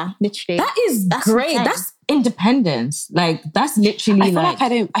 Yeah, literally. That's great. Insane. That's independence. Like, that's literally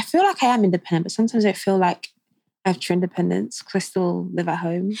I feel like I am independent, but sometimes I feel like I have true independence because I still live at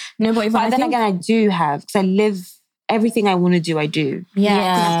home. No, but again, I do have, because I live, everything I want to do, I do.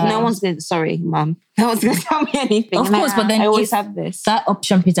 Yeah. No one's going to, sorry, Mum. No one's going to tell me anything. Of course, but then I always have this. That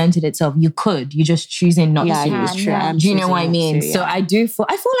option presented itself, you just choosing not to. Yeah, it's true. Do you know what I mean? So I feel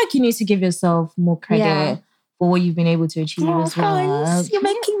like you need to give yourself more credit for what you've been able to achieve as well. Guys, you're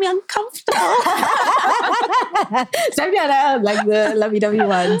making me uncomfortable. Stephany and I are like the lovey-dovey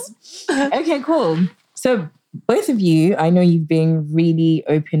ones. Okay, cool. So both of you, I know you've been really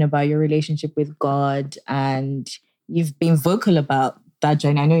open about your relationship with God and you've been vocal about that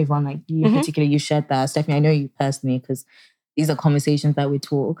journey. I know, Yvonne, like you in particular, you shared that. Stephany, I know you personally, because these are conversations that we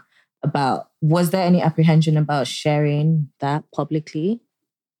talk about. Was there any apprehension about sharing that publicly?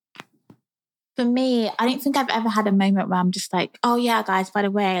 For me, I don't think I've ever had a moment where I'm just like, oh yeah, guys, by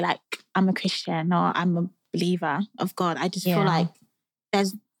the way, like I'm a Christian or I'm a believer of God. I just feel like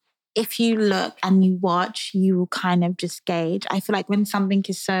if you look and you watch, you will kind of just gauge. I feel like when something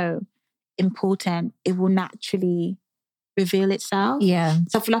is so important, it will naturally reveal itself. Yeah.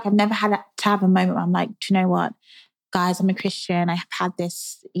 So I feel like I've never had to have a moment where I'm like, do you know what, guys, I'm a Christian. I have had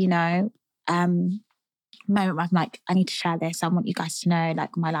this, moment where I'm like, I need to share this. I want you guys to know,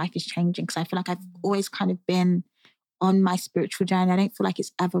 like, my life is changing, because I feel like I've always kind of been on my spiritual journey. I don't feel like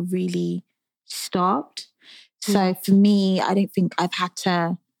it's ever really stopped. So for me, I don't think I've had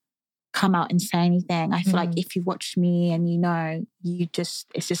to come out and say anything. I feel like if you watch me and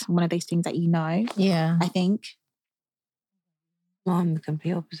it's just one of those things that Yeah. I think. Well, I'm the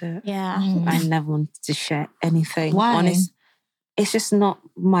complete opposite. Yeah. I never wanted to share anything. Why? Honest, it's just not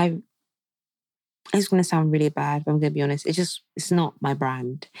my... It's going to sound really bad, but I'm going to be honest. It's not my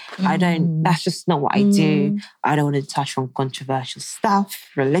brand. That's just not what I do. I don't want to touch on controversial stuff,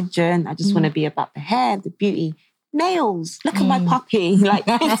 religion. I just want to be about the hair, the beauty, nails. Look at my puppy. Like,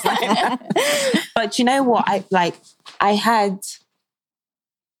 but you know what?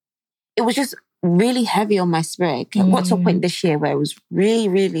 It was just really heavy on my spirit. I got to a point this year where it was really,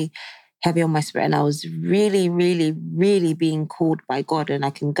 really heavy on my spirit, and I was really, really, really being called by God. And I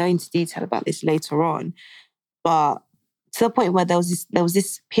can go into detail about this later on. But to the point where there was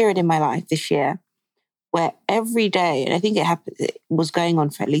this period in my life this year where every day, and I think it was going on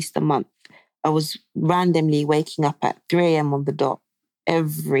for at least a month, I was randomly waking up at 3 a.m. on the dot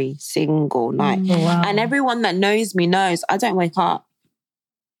every single night. Wow. And everyone that knows me knows I don't wake up.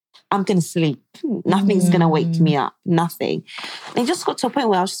 I'm going to sleep. Nothing's going to wake me up. Nothing. And it just got to a point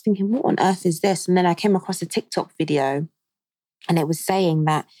where I was just thinking, what on earth is this? And then I came across a TikTok video, and it was saying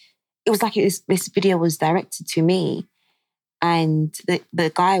that it was like this video was directed to me. And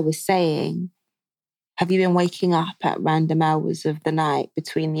the guy was saying, have you been waking up at random hours of the night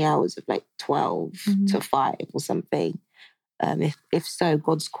between the hours of like 12 to 5 or something? If so,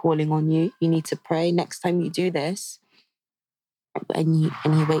 God's calling on you. You need to pray. Next time you do this, and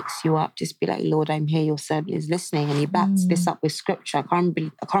he wakes you up, just be like, Lord, I'm here, your servant is listening. And he backs this up with scripture. I can't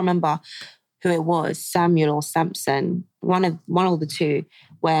remember who it was, Samuel or Samson, one of the two,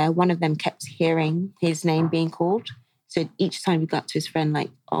 where one of them kept hearing his name being called. So each time he got to his friend,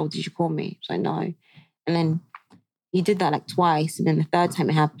 like, oh, did you call me? He's like, no. And then he did that like twice. And then the third time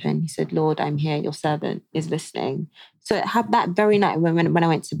it happened, he said, Lord, I'm here, your servant is listening. So it had that very night when I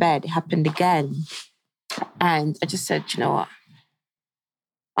went to bed, it happened again. And I just said, you know what?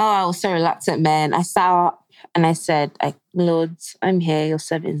 Oh, I was so reluctant, man. I sat up and I said, Lord, I'm here, your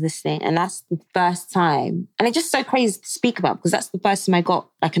servant is listening. And that's the first time. And it's just so crazy to speak about, because that's the first time I got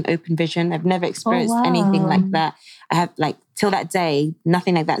like an open vision. I've never experienced anything like that. I have like, till that day,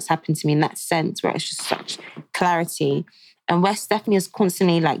 nothing like that's happened to me in that sense, where it's just such clarity. And where Stephany has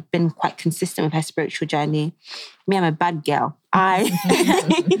constantly like been quite consistent with her spiritual journey. Me, I'm a bad girl. I'm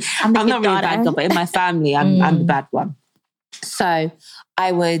not really a bad girl, but in my family, I'm the bad one. So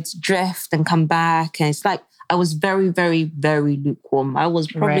I would drift and come back. And it's like, I was very, very, very lukewarm. I was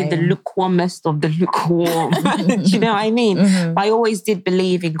probably the lukewarmest of the lukewarm. Do you know what I mean? I always did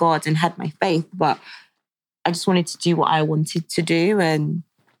believe in God and had my faith, but I just wanted to do what I wanted to do. And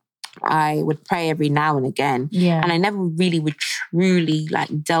I would pray every now and again. Yeah. And I never really would truly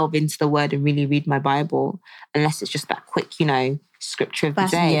like delve into the word and really read my Bible, unless it's just that quick, scripture of the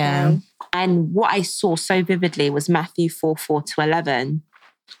day. Yeah. And what I saw so vividly was Matthew 4:4-11.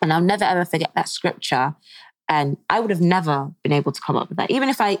 And I'll never ever forget that scripture. And I would have never been able to come up with that. Even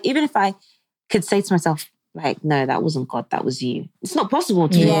if I could say to myself, like, no, that wasn't God, that was you. It's not possible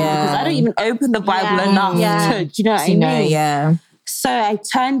to me because I don't even open the Bible enough to, do you know what I mean? Yeah. So I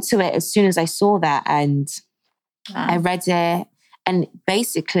turned to it as soon as I saw that, and I read it. And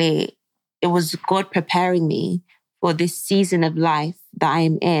basically, it was God preparing me for this season of life that I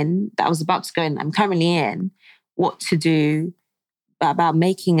am in, that I was about to go in, I'm currently in, what to do, about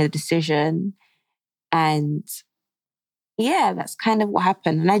making a decision. And yeah, that's kind of what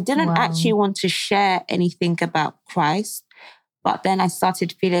happened. And I didn't actually want to share anything about Christ, but then I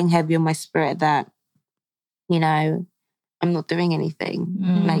started feeling heavy on my spirit that, you know, I'm not doing anything.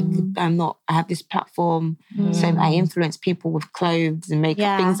 Like, I have this platform, so I influence people with clothes and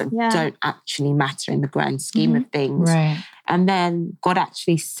makeup, things that don't actually matter in the grand scheme of things. Right. And then God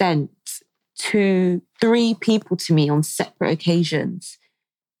actually sent 3 people to me on separate occasions.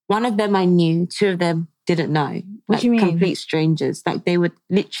 One of them I knew, 2 of them didn't know. What do you mean? Complete strangers. Like, they would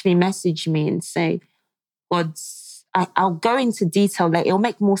literally message me and say, I'll go into detail later. It'll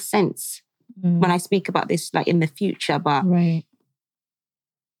make more sense when I speak about this, like, in the future. But like,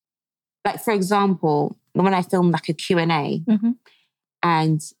 for example, when I filmed like a Q&A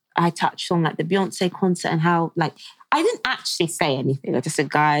and I touched on like the Beyonce concert and how, like, I didn't actually say anything. I just said,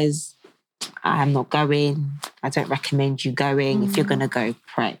 guys, I'm not going. I don't recommend you going. If you're going to go,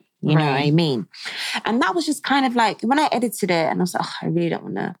 pray. You know what I mean? And that was just kind of like, when I edited it and I was like, I really don't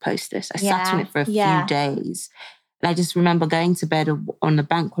want to post this. I sat on it for a few days. And I just remember going to bed on the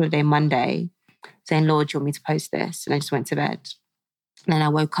bank holiday Monday saying, Lord, do you want me to post this? And I just went to bed. And then I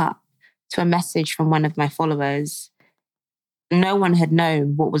woke up to a message from one of my followers. No one had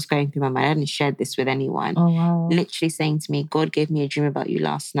known what was going through my mind. I hadn't shared this with anyone. Oh, wow. Literally saying to me, God gave me a dream about you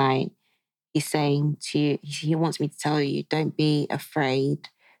last night. He's saying to you, he wants me to tell you, don't be afraid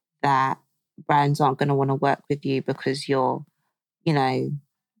that brands aren't going to want to work with you because you're, you know,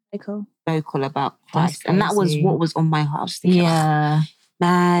 vocal about Christ. And that was what was on my heart. I was thinking, oh,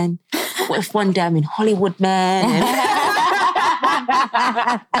 man, what if one day I'm in Hollywood, man?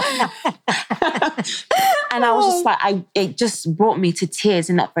 And I was just like, it just brought me to tears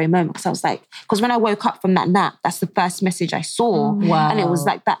in that very moment, because I was like, because when I woke up from that nap, that's the first message I saw. And it was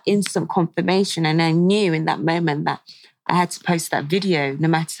like that instant confirmation. And I knew in that moment that I had to post that video, no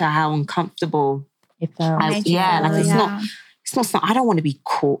matter how uncomfortable it felt. It's not, I don't want to be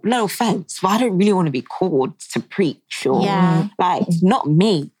called, no offense, but I don't really want to be called to preach or like, not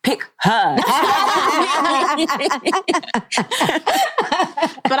me, pick her.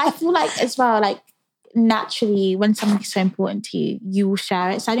 But I feel like as well, like, naturally, when something's so important to you, you will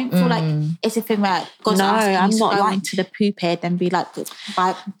share it. So I don't feel like it's a thing where God's asking you to go into the pulpit and be like,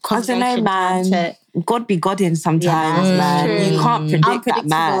 I don't know, man. God be Godding sometimes, man. True. You can't predict that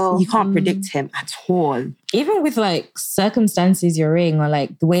man. You can't predict him at all. Even with like circumstances you're in, or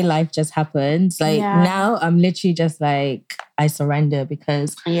like the way life just happens, like now I'm literally just like, I surrender,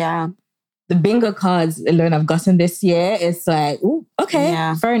 because the bingo cards alone I've gotten this year, it's like, ooh,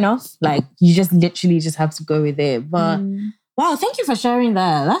 okay, fair enough. Like, you just literally just have to go with it. But wow, thank you for sharing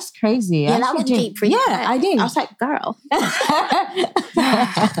that. That's crazy. Yeah, that was deep. I did. I was like, girl.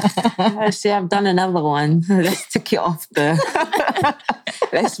 See, I've done another one. Let's tick it off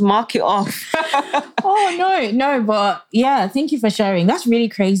let's mark it off. No, but yeah, thank you for sharing. That's really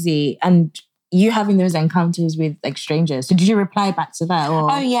crazy. And you having those encounters with like strangers. So did you reply back to that?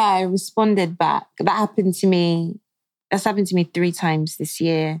 Or? Oh yeah, I responded back. That's happened to me 3 times this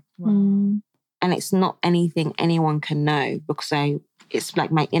year. And it's not anything anyone can know, because it's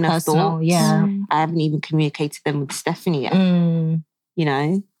like my inner thoughts. Yeah. I haven't even communicated them with Stephany yet. You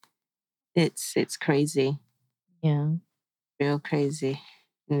know? It's crazy. Yeah. Real crazy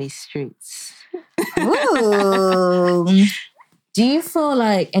in these streets. Ooh. Do you feel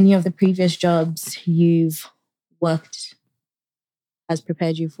like any of the previous jobs you've worked has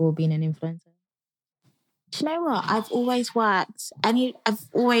prepared you for being an influencer? Do you know what? I've always worked, and I've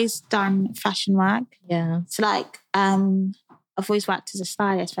always done fashion work. Yeah. So like, I've always worked as a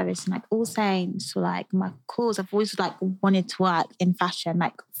stylist for everything, like All Saints, or like my calls. I've always like wanted to work in fashion,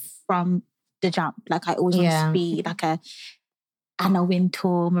 like from the jump. Like I always wanted to be like a Anna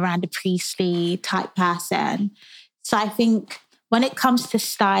Wintour, Miranda Priestley type person. So I think when it comes to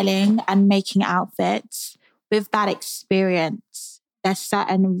styling and making outfits, with that experience, there's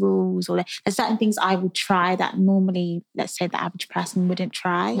certain rules, or there's certain things I would try that normally, let's say, the average person wouldn't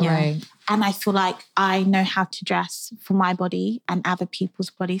try. Right. And I feel like I know how to dress for my body and other people's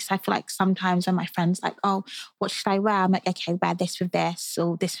bodies. So I feel like sometimes when my friends like, oh, what should I wear? I'm like, okay, wear this with this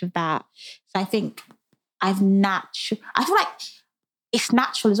or this with that. So I think I feel like it's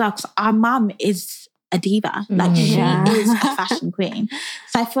natural as well, because our mum is a diva. Like she is a fashion queen.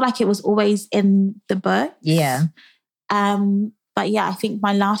 So I feel like it was always in the book. Yeah. But yeah, I think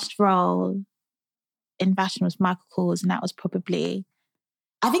my last role in fashion was Michael Kors, and that was probably,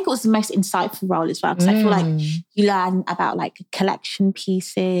 I think it was the most insightful role as well, because I feel like you learn about like collection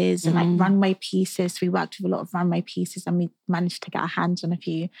pieces and like runway pieces. We worked with a lot of runway pieces, and we managed to get our hands on a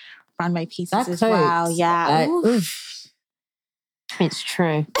few runway pieces as well. Yeah. It's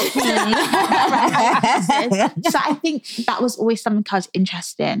true. So I think that was always something I was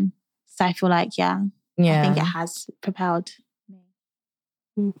interested in. So I feel like, I think it has propelled me.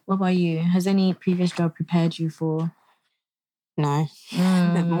 What about you? Has any previous job prepared you for? No.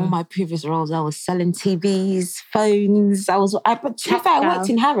 All my previous roles, I was selling TVs, phones. But to be fair, I worked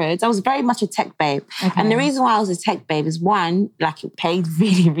in Harrods. I was very much a tech babe. Okay. And the reason why I was a tech babe is one, like it paid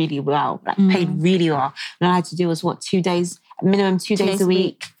really, really well. Paid really well. And all I had to do was minimum two days a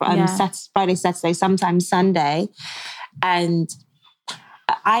week. Friday, Saturday, sometimes Sunday. And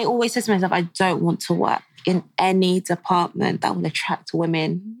I always said to myself, I don't want to work in any department that will attract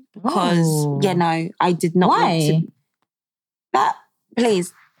women. Because, I did not want to. But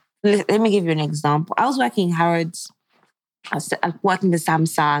please, let me give you an example. I was working in Harrods. I was working for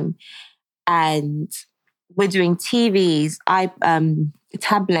Samsung, and we're doing TVs,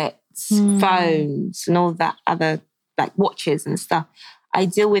 tablets, phones, and all that other, like watches and stuff. I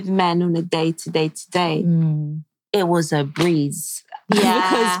deal with men on a day-to-day. It was a breeze.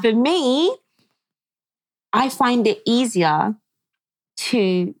 Because for me, I find it easier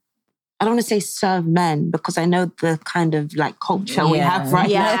to, I don't want to say serve men, because I know the kind of like culture we have now.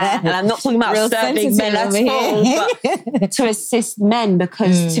 And I'm not talking about serving men at all, but to assist men,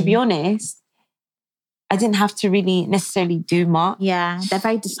 because to be honest, I didn't have to really necessarily do much. Yeah, they're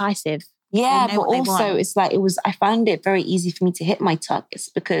very decisive. Yeah, but also it's like I found it very easy for me to hit my targets,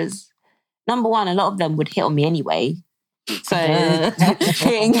 because number one, a lot of them would hit on me anyway. So, and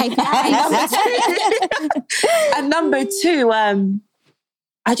number two, I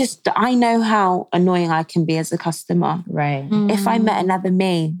know how annoying I can be as a customer. Right. If I met another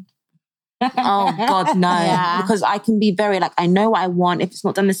me, oh God, no. Yeah. Because I can be very I know what I want. If it's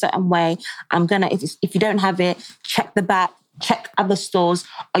not done a certain way, I'm gonna, if you don't have it, check the back, check other stores.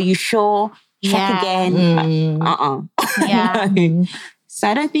 Are you sure? Check again. Yeah. No. So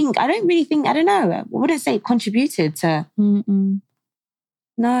I don't know. I wouldn't say it contributed to.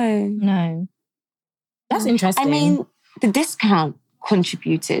 No. That's interesting. I mean, the discount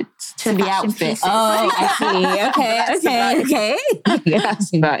contributed to the outfit. Pieces. Oh, I see. Okay.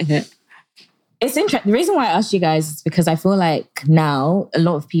 That's about it. It's interesting. The reason why I asked you guys is because I feel like now a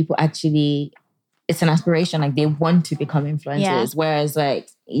lot of people actually, it's an aspiration. Like they want to become influencers, whereas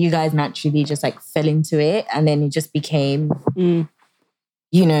like you guys naturally just like fell into it, and then it just became,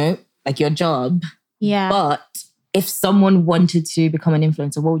 like your job. Yeah. But if someone wanted to become an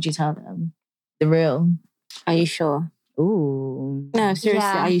influencer, what would you tell them? The real. Are you sure? Ooh. No,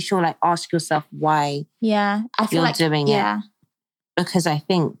 seriously, are you sure? Like, ask yourself why I feel you're doing it. Because I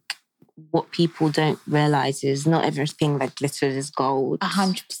think what people don't realise is not everything that glitters is gold.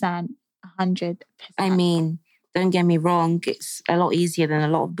 100%. 100%. I mean, don't get me wrong, it's a lot easier than a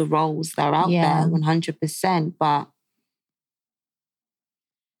lot of the roles that are out there, 100%. But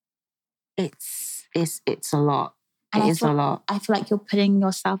it's a lot. It is a lot. I feel like you're putting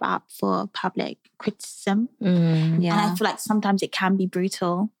yourself out for public criticism. And I feel like sometimes it can be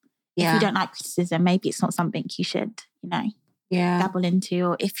brutal. If you don't like criticism, maybe it's not something you should, dabble into.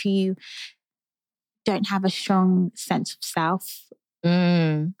 Or if you don't have a strong sense of self,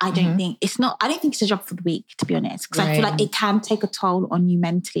 I don't think it's a job for the week, to be honest. Because I feel like it can take a toll on you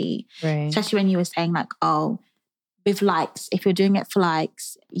mentally. Right. Especially when you were saying like, with likes, if you're doing it for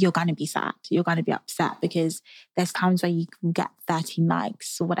likes, you're going to be sad. You're going to be upset, because there's times where you can get 13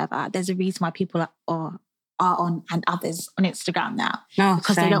 likes or whatever. There's a reason why people are on, and others on Instagram now,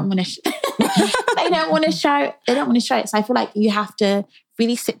 because they don't want to. They don't want to show. They don't want to show it. So I feel like you have to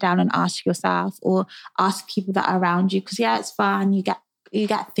really sit down and ask yourself, or ask people that are around you, because it's fun. You get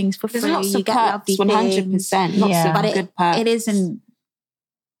things for free. There's lots of you get perks, lovely 100%. Lots of good perks. It isn't.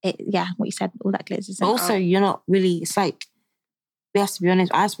 What you said, all that glitters. But also, you're not really, it's like, we have to be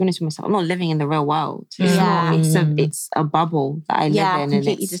honest, I have to be honest with myself, I'm not living in the real world. It's a bubble that I live in.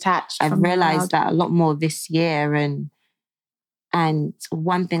 Completely detached. I've realised that a lot more this year. And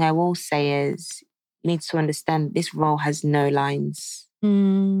one thing I will say is, you need to understand this role has no lines.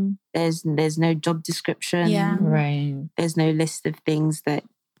 There's no job description. Yeah. Right. There's no list of things that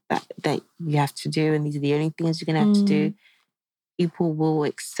you have to do, and these are the only things you're going to have to do. People will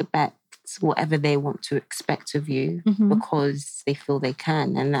expect whatever they want to expect of you because they feel they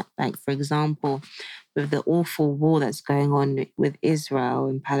can. And that, like, for example, with the awful war that's going on with Israel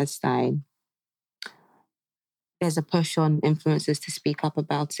and Palestine, there's a push on influencers to speak up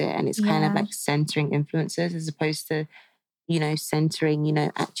about it. And it's kind of like centering influencers as opposed to, centering,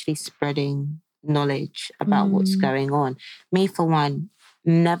 actually spreading knowledge about what's going on. Me, for one,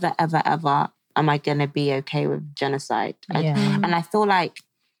 never, ever, ever am I going to be okay with genocide. And I feel like,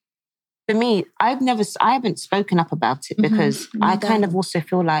 for me, I haven't spoken up about it because I kind of also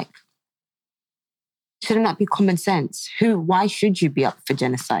feel like, shouldn't that be common sense? Why should you be up for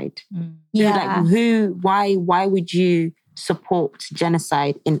genocide? Why would you support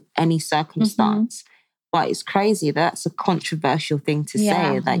genocide in any circumstance? But it's crazy. That's a controversial thing to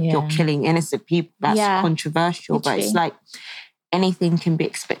say, that you're killing innocent people. That's controversial. Literally. But it's like anything can be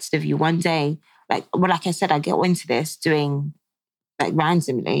expected of you one day. Like I said, I get into this doing like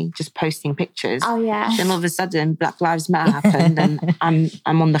randomly, just posting pictures. Oh yeah. Then all of a sudden, Black Lives Matter happened, and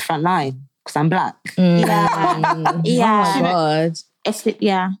I'm on the front line because I'm Black. Yeah. Oh my God. It's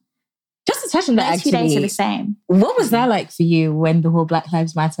Just to touch on that, those 2 days are the same. What was that like for you when the whole Black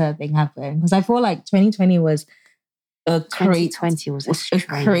Lives Matter thing happened? Because I feel like 2020 was a crazy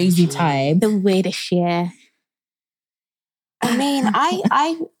time. The weirdest year. I mean,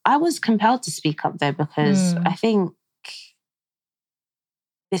 I was compelled to speak up though because I think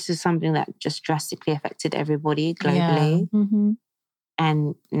this is something that just drastically affected everybody globally. Yeah.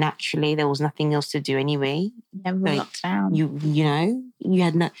 And naturally, there was nothing else to do anyway. Yeah, we were locked down. You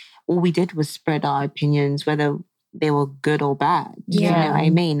had all we did was spread our opinions, whether they were good or bad. Yeah. You know what I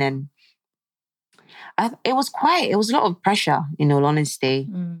mean? And it was a lot of pressure, in all honesty.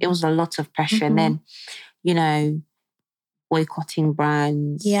 It was a lot of pressure. And then, boycotting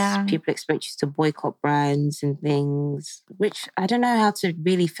brands. Yeah. People expect you to boycott brands and things, which I don't know how to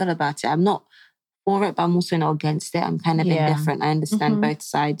really feel about it. I'm not for it, but I'm also not against it. I'm kind of indifferent. I understand both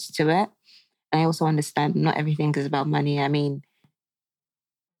sides to it. And I also understand not everything is about money. I mean,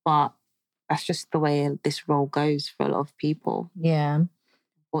 but that's just the way this role goes for a lot of people. Yeah.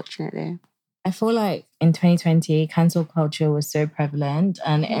 Fortunately. I feel like in 2020, cancel culture was so prevalent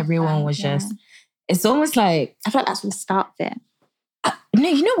and everyone was just... It's almost like... I feel like that's the start of it. No,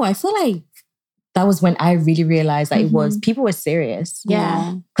 you know what? I feel like that was when I really realized that people were serious.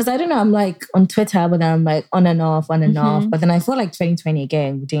 Yeah. Because I don't know, I'm like on Twitter, but then I'm like on and off. But then I feel like 2020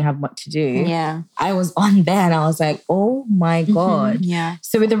 again, we didn't have much to do. Yeah. I was on there and I was like, oh my God. Yeah.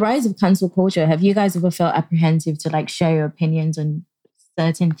 So with the rise of cancel culture, have you guys ever felt apprehensive to like share your opinions on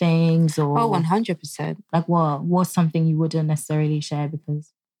certain things? Or 100%. Like what's something you wouldn't necessarily share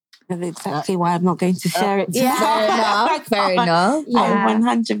because... That's exactly why I'm not going to share it. Yeah, fair enough. Yeah.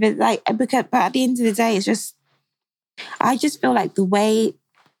 100%. But at the end of the day, it's just, I just feel like the way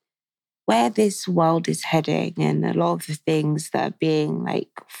where this world is heading and a lot of the things that are being like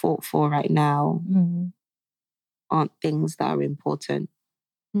fought for right now aren't things that are important.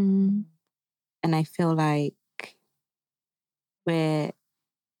 And I feel like we're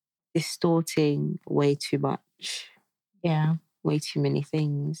distorting way too much. Yeah. Way too many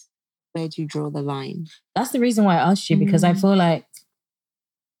things. Where do you draw the line? That's the reason why I asked you, because I feel like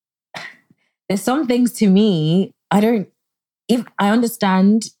there's some things to me, if I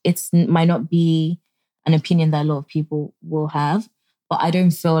understand it might not be an opinion that a lot of people will have, but I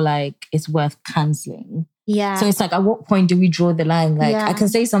don't feel like it's worth cancelling. Yeah. So it's like, at what point do we draw the line? Like, I can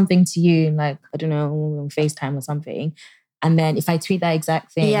say something to you, like, I don't know, on FaceTime or something. And then if I tweet that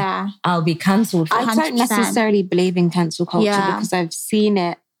exact thing, I'll be cancelled. I don't necessarily believe in cancel culture because I've seen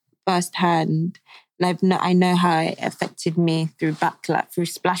it firsthand. And I know how it affected me through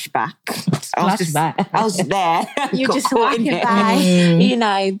splashback. I was there. You're just walking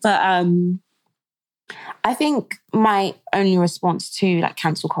by. But I think my only response to like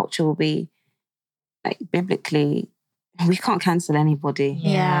cancel culture will be like biblically, we can't cancel anybody.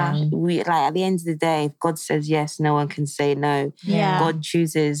 Yeah. We like at the end of the day, if God says yes, no one can say no. Yeah. God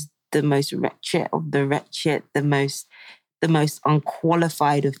chooses the most wretched of the wretched, the most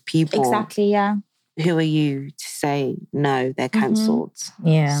unqualified of people. Exactly, yeah. Who are you to say no, they're cancelled?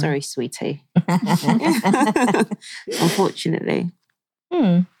 Yeah. Sorry, sweetie. Unfortunately.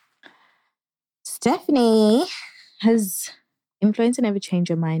 Stephany, has influencing ever changed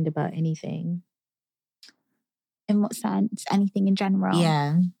your mind about anything? In what sense? Anything in general?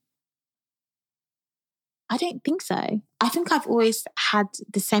 Yeah. I don't think so. I think I've always had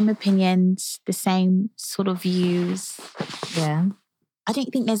the same opinions, the same sort of views. Yeah. I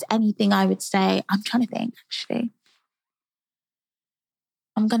don't think there's anything I would say. I'm trying to think, actually.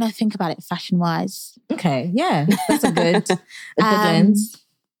 I'm going to think about it fashion-wise. Okay, yeah. That's a good lens.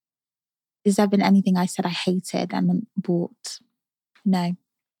 Has there been anything I said I hated and then bought? No.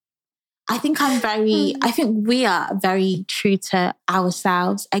 I think I think we are very true to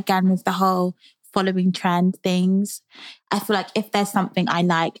ourselves, again, with the whole following trend things. I feel like if there's something I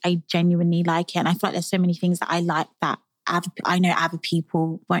like, I genuinely like it. And I feel like there's so many things that I like that I know other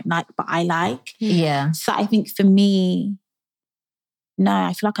people won't like, but I like. Yeah. So I think for me, no,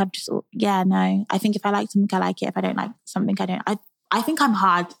 I feel like I've just, no. I think if I like something, I like it. If I don't like something, I don't. I think I'm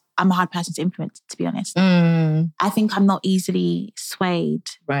hard. I'm a hard person to influence, to be honest. I think I'm not easily swayed.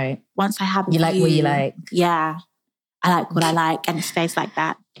 Right. Once I have a You like what you like. Yeah. I like what I like and it stays like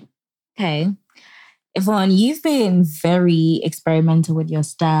that. Okay. Yvonne, you've been very experimental with your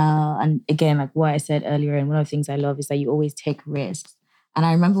style. And again, like what I said earlier, and one of the things I love is that you always take risks. And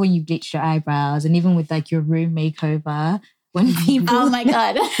I remember when you bleached your eyebrows and even with like your room makeover, when people... Oh my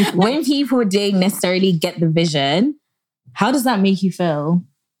God. when people didn't necessarily get the vision, how does that make you feel?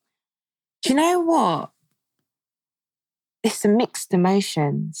 Do you know what? It's a mixed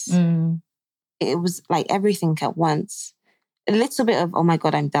emotions. It was like everything at once. A little bit of, oh my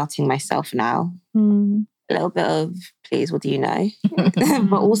God, I'm doubting myself now. A little bit of, please, what do you know?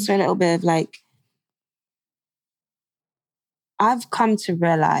 But also a little bit of like, I've come to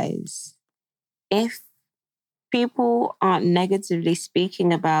realize if people aren't negatively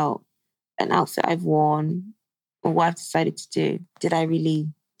speaking about an outfit I've worn or what I've decided to do, did I really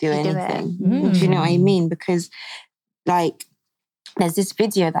do anything? Do you know what I mean? Because like, there's this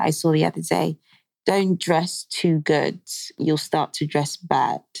video that I saw the other day. Don't dress too good. You'll start to dress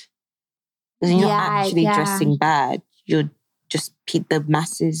bad. Because you're not actually dressing bad. You're just, the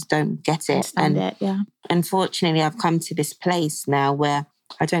masses don't get it. Unfortunately, I've come to this place now where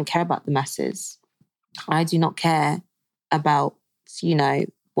I don't care about the masses. I do not care about,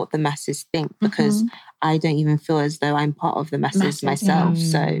 what the masses think because I don't even feel as though I'm part of the masses myself.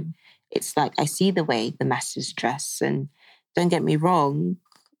 So it's like I see the way the masses dress and don't get me wrong,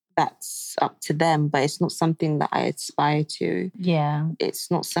 that's up to them, but it's not something that I aspire to. Yeah.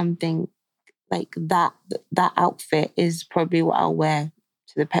 It's not something like that. That outfit is probably what I'll wear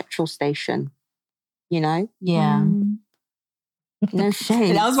to the petrol station, Yeah. No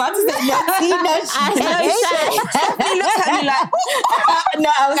shame. I was about to say, no shame. Stephany looks at me like, no,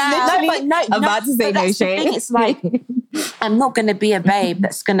 I was literally about to say no shame. It's like, I'm not going to be a babe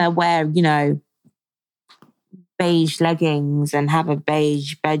that's going to wear, beige leggings and have a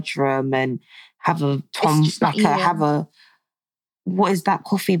beige bedroom and have a what is that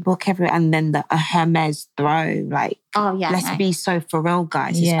coffee book everywhere and then a Hermes throw, like, let's be so for real,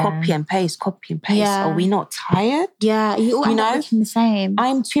 guys. It's copy and paste. Are we not tired? Yeah, you all end up looking the same.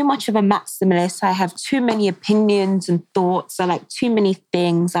 I'm too much of a maximalist. I have too many opinions and thoughts. I like too many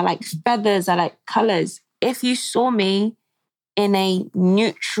things. I like feathers. I like colours. If you saw me in a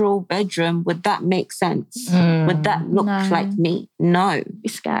neutral bedroom, would that make sense? Would that look like me? No.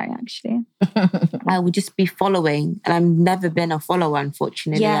 It's scary, actually. I would just be following. And I've never been a follower,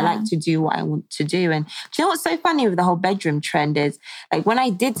 unfortunately. I like to do what I want to do. And do you know what's so funny with the whole bedroom trend is, like, when I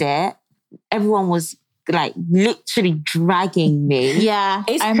did it, everyone was like literally dragging me. Yeah.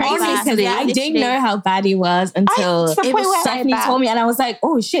 It's crazy because I didn't know how bad it was until Stephany told me and I was like,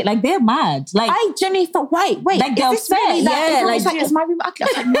 oh shit, like they're mad. Like I genuinely thought, wait, like they're upset. Really yeah, like is my room ugly? I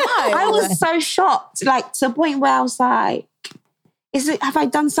was like, no. I was so shocked, like to the point where I was like, have I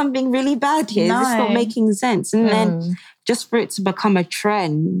done something really bad here? No. Is this not making sense? And then just for it to become a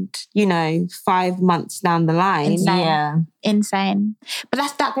trend, 5 months down the line. Insane. But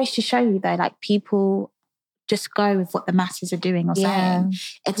that goes to show you though, like people just go with what the masses are doing or saying.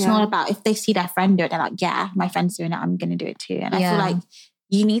 It's not about if they see their friend do it, they're like, yeah, my friend's doing it, I'm going to do it too. And I feel like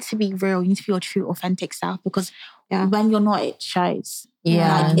you need to be real, you need to be your true, authentic self because when you're not, it shows.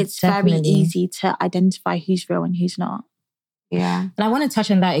 Yeah, like, it's very easy to identify who's real and who's not. Yeah. And I want to touch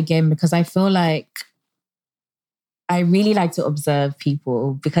on that again because I feel like I really like to observe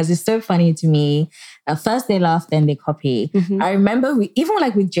people because it's so funny to me. At first they laugh, then they copy. I remember even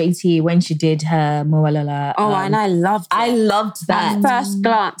like with JT when she did her Moalala. And I loved it. I loved that. At first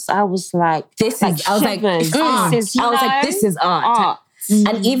glance, I was like, this is art.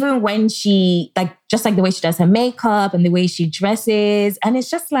 And even when she, like, just like the way she does her makeup and the way she dresses, and it's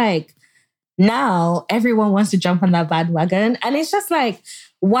just like, now everyone wants to jump on that bandwagon. And it's just like,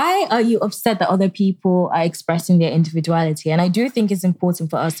 why are you upset that other people are expressing their individuality? And I do think it's important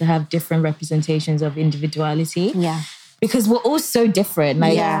for us to have different representations of individuality. Yeah. Because we're all so different.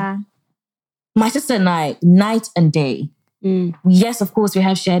 Like, my sister and I, night and day. Yes, of course, we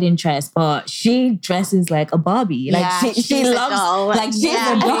have shared interests, but she dresses like a Barbie. Like she loves, like she's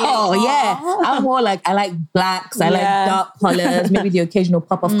a doll. Yeah, I'm more like I like blacks. I like dark colors. Maybe the occasional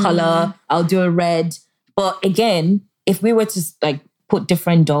pop of color. I'll do a red. But again, if we were to like put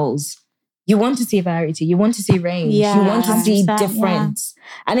different dolls you want to see variety, you want to see range, you want to see difference.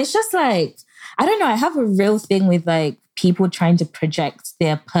 And it's just like, I don't know, I have a real thing with like people trying to project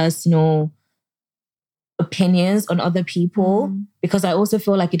their personal opinions on other people because I also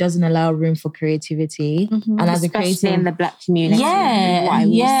feel like it doesn't allow room for creativity. And as especially a creative, in the Black community, what I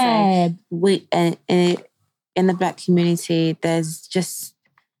will say, in the Black community, there's just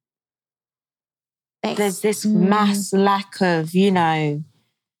there's this mass lack of, you know,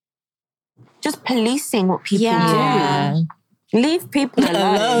 just policing what people do. Leave people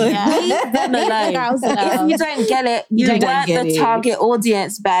alone. Leave them alone. If you don't get it, you weren't the target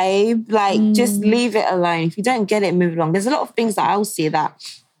audience, babe. Like, just leave it alone. If you don't get it, move along. There's a lot of things that I'll see that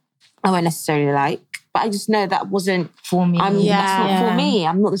I won't necessarily like, but I just know that wasn't for me. That's not for me.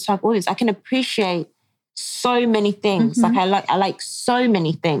 I'm not the target audience. I can appreciate so many things. Like I like so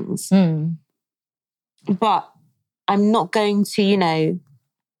many things. But I'm not going to, you know,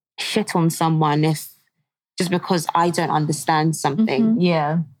 shit on someone just because I don't understand something.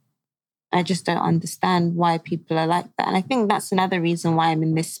 I just don't understand why people are like that. And I think that's another reason why I'm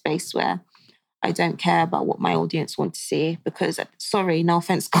in this space where I don't care about what my audience want to see because, sorry, no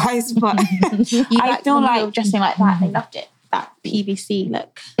offense, guys, but I feel like you're dressing like that, they loved it. That PVC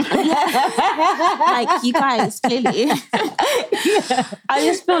look. Like, you guys, clearly. I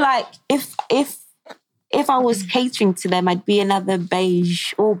just feel like if I was catering to them, I'd be another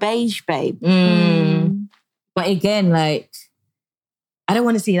beige babe. But again, like, I don't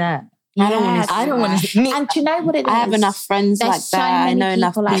want to see that. I don't want to see. And do you know what it is? I have enough friends There's like so that. I know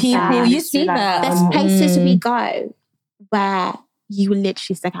enough like people. that. You see that. There's places we go where you will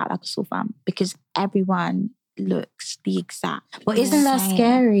literally stick out like a sore thumb because everyone looks the exact. But isn't that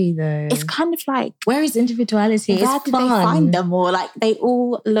scary though? It's kind of like, where is individuality? Where it's did fun. they find them all? Like, they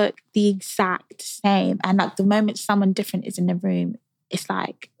all look the exact same. And like the moment someone different is in the room, it's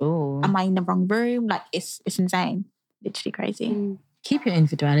like, am I in the wrong room? Like, it's insane. Literally crazy. Keep your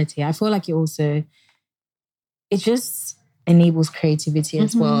individuality. I feel like it just enables creativity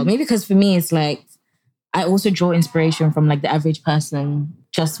as well. Maybe because for me, it's like, I also draw inspiration from like the average person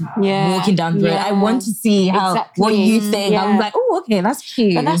just walking down the road. I want to see what you think. I'm like, oh, okay, that's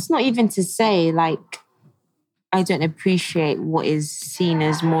cute. But that's not even to say like, I don't appreciate what is seen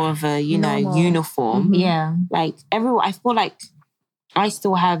as more of a, you know, uniform. Like I feel like I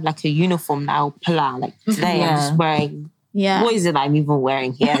still have like a uniform now, Pala. Like today I'm just wearing, what is it I'm even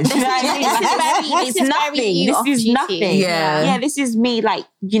wearing here? Do you know what I mean? It's nothing. This is nothing. Yeah, this is me like,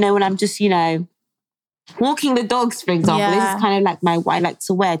 you know, when I'm just, you know, walking the dogs, for example. This is kind of like what I like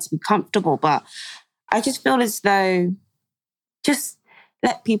to wear to be comfortable. But I just feel as though just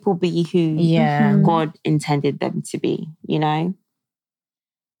let people be who God intended them to be, you know?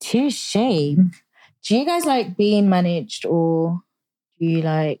 Touche. Do you guys like being managed or do you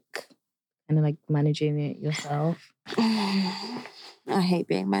like kind of like managing it yourself? I hate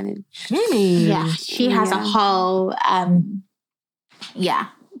being managed. Really? Yeah. She has a whole,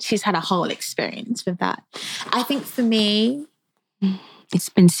 she's had a whole experience with that. I think for me, it's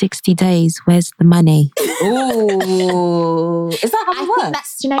been 60 days. Where's the money? Oh, is that how it works?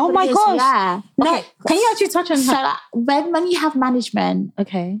 That's, you know, my gosh. Yeah. No, okay. Can you actually touch on so like, when you have management,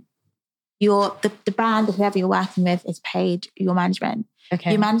 you're the brand or whoever you're working with is paid your management.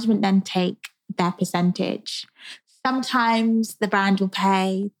 Your management then take their percentage. Sometimes the brand will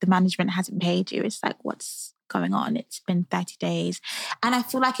pay, the management hasn't paid you. It's like, what's going on? It's been 30 days. And I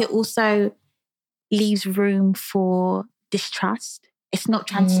feel like it also leaves room for distrust. It's not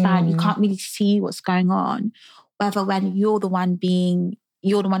transparent. You can't really see what's going on. Whether when you're the one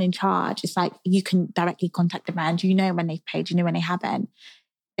in charge, it's like you can directly contact the brand. You know when they've paid, you know when they haven't.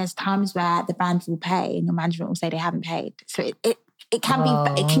 There's times where the brand will pay and your management will say they haven't paid. So it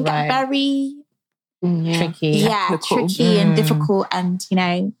can get very tricky. Yeah, tricky and difficult, and you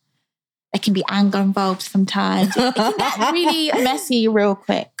know, there can be anger involved sometimes. It can get really messy real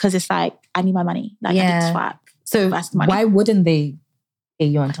quick because it's like, I need my money. Like, I need this work. So why wouldn't they pay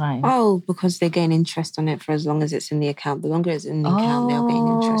you on time? Oh, because they gain interest on it for as long as it's in the account. The longer it's in the account, they'll gain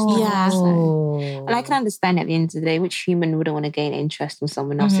interest on it. So. And I can understand at the end of the day, which human wouldn't want to gain interest on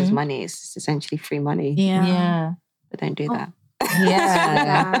someone else's money? It's essentially free money. Yeah. But don't do that.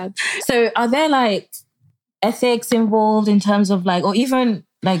 Yeah. So are there like ethics involved in terms of like, or even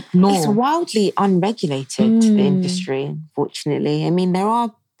like law? It's wildly unregulated, the industry, unfortunately. I mean, there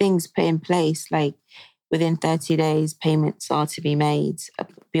are things put in place, like within 30 days, payments are to be made.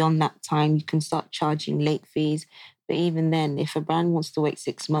 Beyond that time, you can start charging late fees. But even then, if a brand wants to wait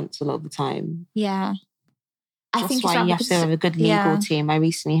 6 months a lot of the time. Yeah. That's why you have to have a good legal team. I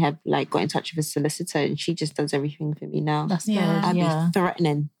recently have got in touch with a solicitor and she just does everything for me now. That's good. I'd be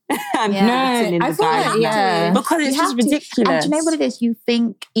threatening and putting in I the feel like, guide. Because it's just ridiculous. And do you know what it is? You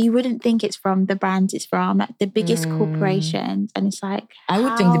wouldn't think it's from the brands it's from, like the biggest corporations, and it's like I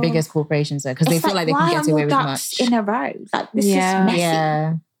would think the biggest corporations are because they feel like they can get away with much in a row. Like this is messy.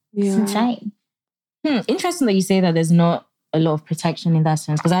 Yeah. It's insane. Interesting that you say that there's not a lot of protection in that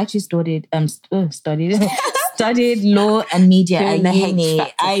sense because I actually studied law and media at uni.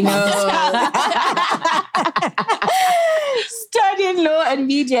 I know. Studied law and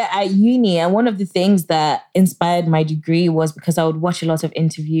media at uni, and one of the things that inspired my degree was because I would watch a lot of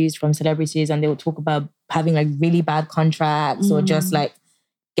interviews from celebrities and they would talk about having like really bad contracts or just like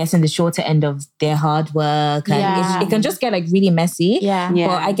getting the shorter end of their hard work, and it can just get like really messy. But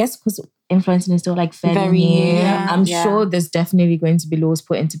I guess because influencing is still like very new, I'm sure there's definitely going to be laws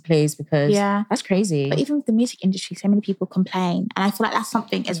put into place because that's crazy. But even with the music industry, so many people complain, and I feel like that's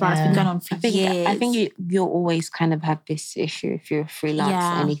something as well that's been going on for years. I think you'll always kind of have this issue if you're a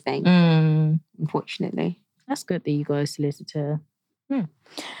freelance or anything. Unfortunately, that's good that you got a solicitor.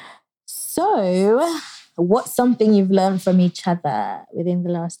 So, what's something you've learned from each other within the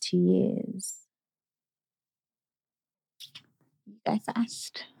last 2 years? Go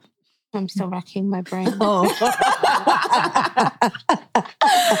first. I'm still racking my brain. What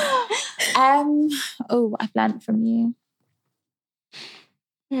I've learned from you.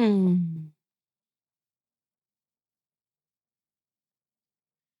 I'm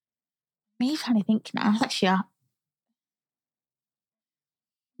really trying to think now. Actually,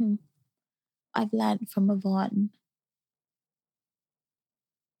 I've learned from Yvonne.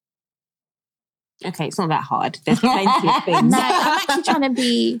 Okay, it's not that hard. There's plenty of things. No, I'm actually trying to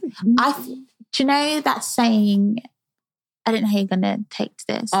be... do you know that saying... I don't know how you're going to take to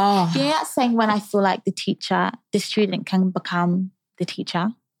this. Do you know that saying when I feel like the student can become the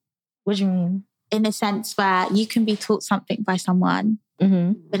teacher? What do you mean? In a sense where you can be taught something by someone,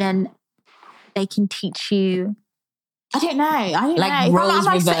 but then they can teach you... I don't know. Like roles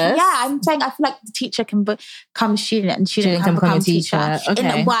reversed? I'm saying I feel like the teacher can become a student and student can become a teacher. Okay.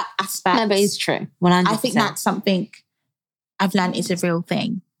 In the work aspect. No, but it's true. 100%. I think that's something I've learned is a real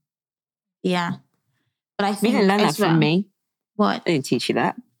thing. Yeah. But I think you didn't learn that from me. What? I didn't teach you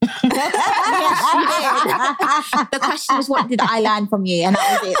that. Yes, you did. The question was, what did I learn from you? And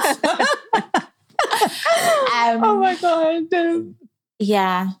that was it. Oh my God.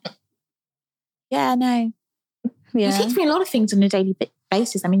 Yeah. Yeah, no. You teach me a lot of things on a daily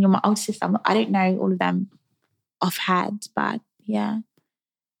basis. I mean, you're my older sister. I don't know all of them offhand, but yeah.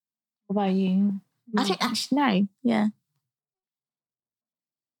 What about you? I don't actually know. Yeah.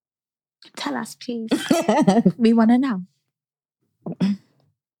 Tell us, please. We want to know.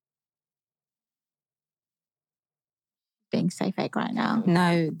 Being so fake right now.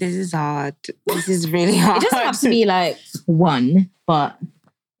 No, this is hard. This is really hard. It doesn't have to be like one, but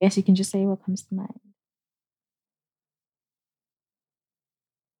I guess you can just say what comes to mind.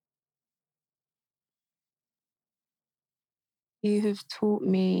 You have taught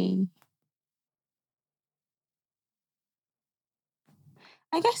me...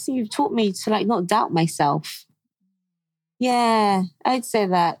 I guess you've taught me to like not doubt myself. Yeah, I'd say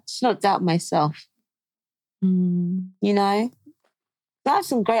that. Just not doubt myself. You know? I have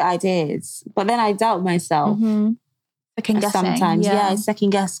some great ideas, but then I doubt myself. Second guessing. Sometimes, I second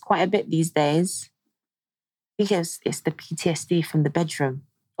guess quite a bit these days. Because it's the PTSD from the bedroom.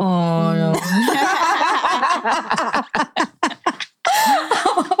 Oh, no.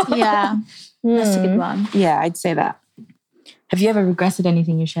 Yeah, that's a good one. Yeah, I'd say that. Have you ever regretted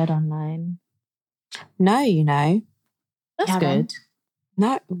anything you shared online? No, you know. That's good.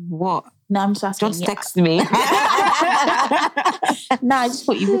 No, what? No, I'm just asking. Just text me. No, I just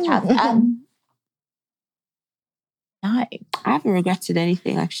thought you would have. No. I haven't regretted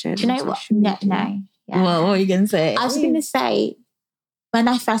anything I've shared. Do you know what? No. Yeah. Well, what are you going to say? I was going to say, when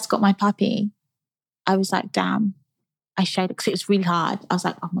I first got my puppy, I was like, damn. I showed it because it was really hard. I was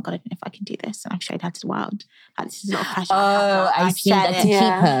like, oh my God, I don't know if I can do this. And I've showed her to the world. Like, this is a lot of pressure. I see that to keep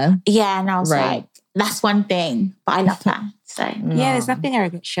her. Yeah, and I was like, that's one thing, but I love her. So yeah, there's nothing I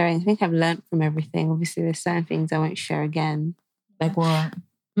regret sharing. I think I've learned from everything. Obviously, there's certain things I won't share again. Like what?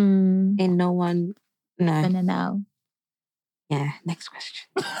 In no one, no. No. Yeah, next question.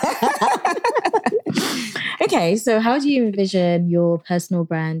 Okay, so how do you envision your personal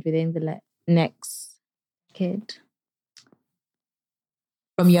brand within the next decade?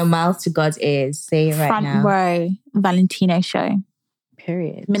 From your mouth to God's ears, say it right now. Front row Valentino show.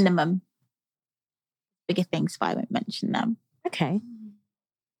 Period. Minimum. Bigger things, but I won't mention them. Okay.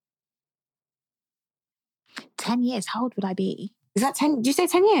 10 years, how old would I be? Is that 10? Did you say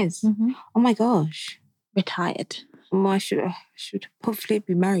 10 years? Mm-hmm. Oh my gosh. Retired. I should hopefully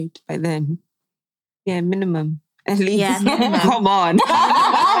be married by then. Yeah, minimum. At least. Yeah, minimum. Come on.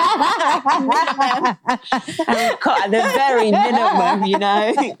 At the very minimum, you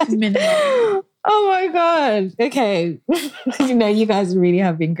know. Minimum. Oh my God. Okay. You guys really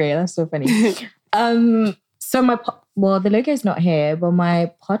have been great. That's so funny. So the logo is not here, but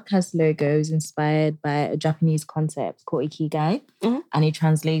my podcast logo is inspired by a Japanese concept called Ikigai, and it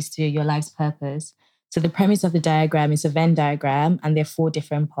translates to your life's purpose. So the premise of the diagram is a Venn diagram, and there are 4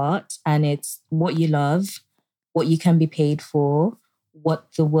 different parts, and it's what you love, what you can be paid for,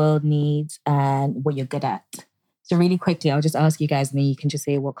 what the world needs, and what you're good at. So really quickly, I'll just ask you guys, and then you can just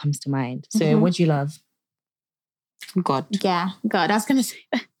say what comes to mind. So what do you love? God. Yeah, God. I was going to say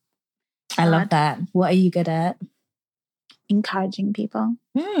that. I love that. What are you good at? Encouraging people.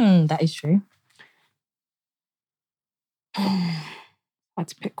 That is true. Hard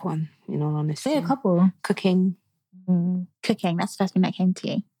to pick one, in all honesty. Say a couple. Cooking. Cooking. That's the first thing that came to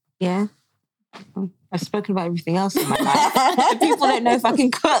you. Yeah. I've spoken about everything else in my life. People don't know if I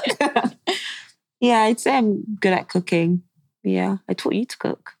can cook. Yeah, I'd say I'm good at cooking. Yeah, I taught you to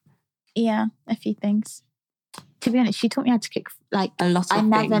cook. Yeah, a few things. To be honest, she taught me how to cook, like, a lot of I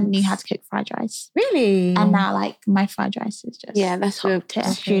never things. knew how to cook fried rice. Really? And now, like, my fried rice is just that's where top tier. the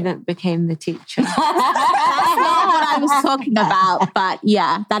student became the teacher. That's not what I was talking about, but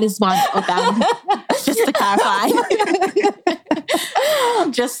yeah, that is one of them. Just to clarify.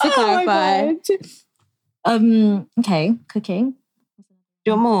 Just to clarify. Okay, cooking. Do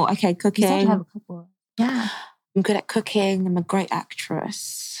you want more? Okay, You cooking. said you have a couple. Yeah. I'm good at cooking. I'm a great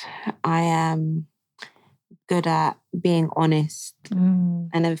actress. I am good at being honest.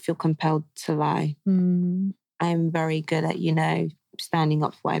 I never feel compelled to lie. I'm very good at, standing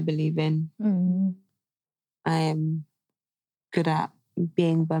up for what I believe in. I am good at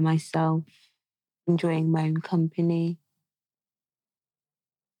being by myself, enjoying my own company.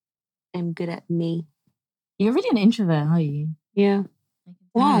 I'm good at me. You're really an introvert, are you? Yeah.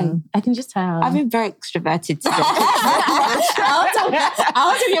 Why? I can just tell. I've been very extroverted today.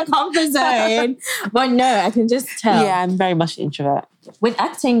 out of your comfort zone. But no, I can just tell. Yeah, I'm very much an introvert. With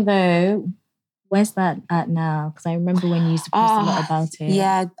acting though, where's that at now? Because I remember when you used to post a lot about it.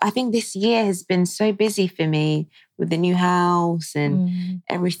 Yeah, I think this year has been so busy for me with the new house and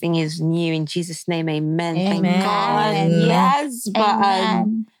everything is new. In Jesus' name, amen. Thank God. Yes, but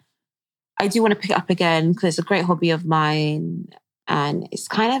I do want to pick it up again because it's a great hobby of mine. And it's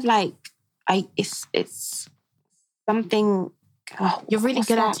kind of like, it's something... You're really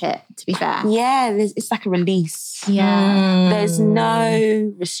good at it, to be fair. Yeah, it's like a release. Yeah. There's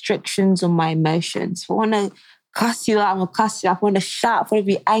no restrictions on my emotions. If I want to cuss you out, I'm going to cuss you out. If I want to shout, if I want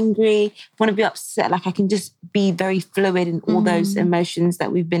to be angry, if I want to be upset, like I can just be very fluid in all those emotions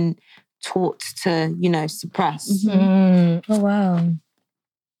that we've been taught to, suppress. Oh, wow.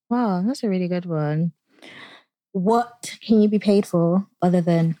 Wow, that's a really good one. What can you be paid for other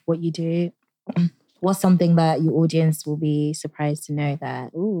than what you do? What's something that your audience will be surprised to know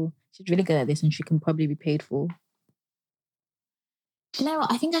that, she's really good at this and she can probably be paid for? Do you know what?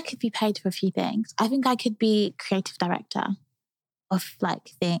 I think I could be paid for a few things. I think I could be creative director of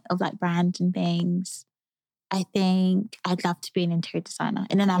brands and things. I think I'd love to be an interior designer.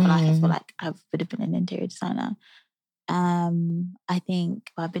 In another life, I feel like I would have been an interior designer. I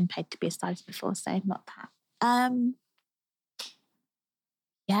think I've been paid to be a stylist before, so not that.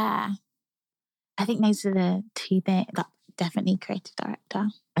 Yeah. I think those are the two things. Definitely creative director.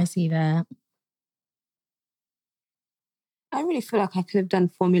 I see that. I really feel like I could have done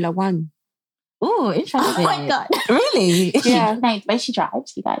Formula 1. Oh, interesting. Oh my God. Really? Yeah. No, the way she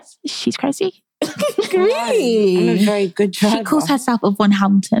drives, you guys. She's crazy. Really? I'm a very good driver. She calls herself Yvonne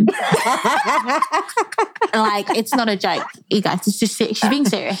Hamilton. It's not a joke, you guys. It's just she's being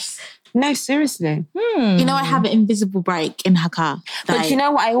serious. No, seriously. You know, I have an invisible brake in her car. But you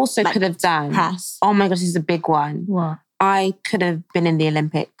know what I also could have done? Press. Oh my gosh, this is a big one. What? I could have been in the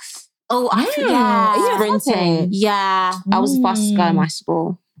Olympics. Oh, Sprinting. Yeah. I was the fastest girl in my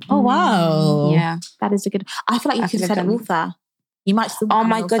school. Oh, wow. Yeah. That is a good... I feel like you could have said an author. You might still Oh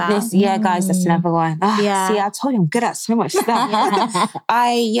my goodness. Yeah, guys, that's another one. Yeah. See, I told you I'm good at so much stuff.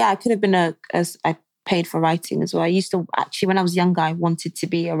 I could have been I paid for writing as well. I used to actually, when I was younger, I wanted to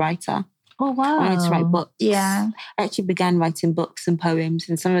be a writer. Oh, wow. I wanted to write books. Yeah. I actually began writing books and poems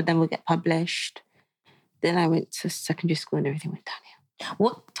and some of them would get published. Then I went to secondary school and everything went downhill.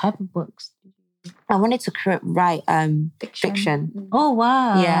 What type of books? I wanted to write fiction. Oh,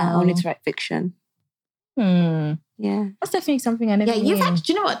 wow. Yeah, I wanted to write fiction. Yeah. That's definitely something I never knew. You've had,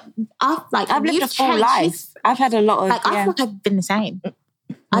 do you know what? I've lived a full life. I've had a lot of... I feel like I've been the same.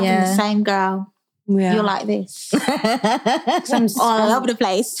 I've been the same girl. Yeah. You're like this. I'm all over the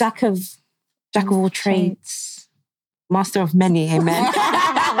place. Jack of all trades. Master of many, amen.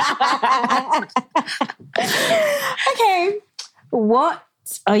 Okay. What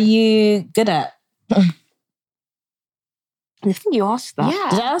are you good at? I think you asked that. Yeah.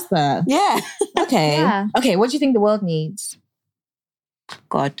 Did I ask that? Yeah. Okay. Yeah. Okay, what do you think the world needs?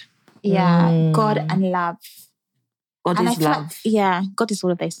 God. Yeah. God and love. God And is feel love. God is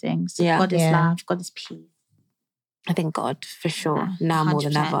all of those things. Yeah. God is love. God is peace. I think God, for sure. Yeah, Now more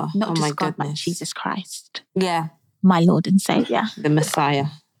than 100%. ever. Not oh just my God, but goodness. Jesus Christ. Yeah. My Lord and Saviour. The Messiah.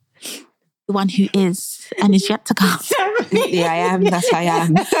 The one who is and is yet to come. The I am that I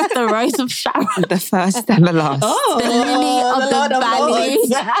am. The Rose of Sharon. The first and the last. The lily of the valley.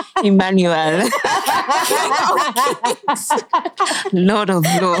 Emmanuel. Lord of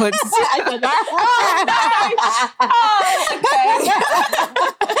Lords.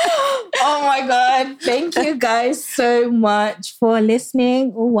 Oh my God. Thank you guys so much for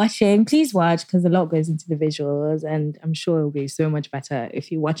listening or watching. Please watch because a lot goes into the visuals and I'm sure it'll be so much better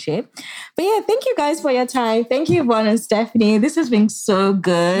if you watch it. But yeah, thank you guys for your time. Thank you, Yvonne and Stephany. This has been so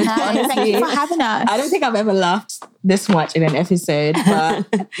good. No, thank you for having us. I don't think I've ever laughed this much in an episode,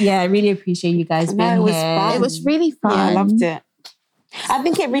 but yeah, I really appreciate you guys being it was here. fun. It was really fun. Yeah, I loved it. I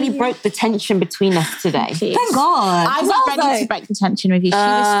think it really broke the tension between us today. Thank God. I was ready to break the tension with you. She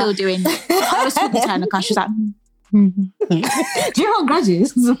was still doing. I was talking to her in the car. She was like, Do you hold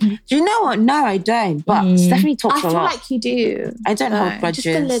grudges? Do you know what? No, I don't. But Stephany talks I a feel lot. like you do. I don't hold grudges.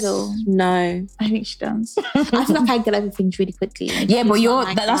 Just a little. No. I think she does. I feel like I get over things really quickly. Yeah, but It's you're not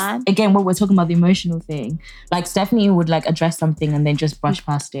like that's that. again what we're talking about, the emotional thing. Like Stephany would like address something and then just brush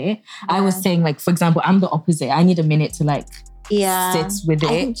past it. I was saying, like, for example, I'm the opposite. I need a minute to like sit with I it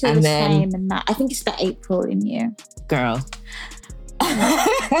think you're and the then same in that. I think it's the April in you. girl.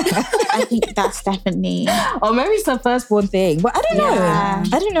 I think that's definitely. Or maybe it's the firstborn thing. But I don't know. Yeah.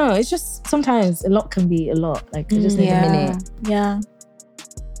 I don't know. It's just sometimes a lot can be a lot. Like I just need a minute. Yeah.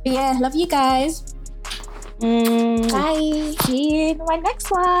 But yeah, love you guys. Bye. See you in my next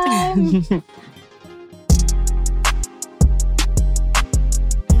one.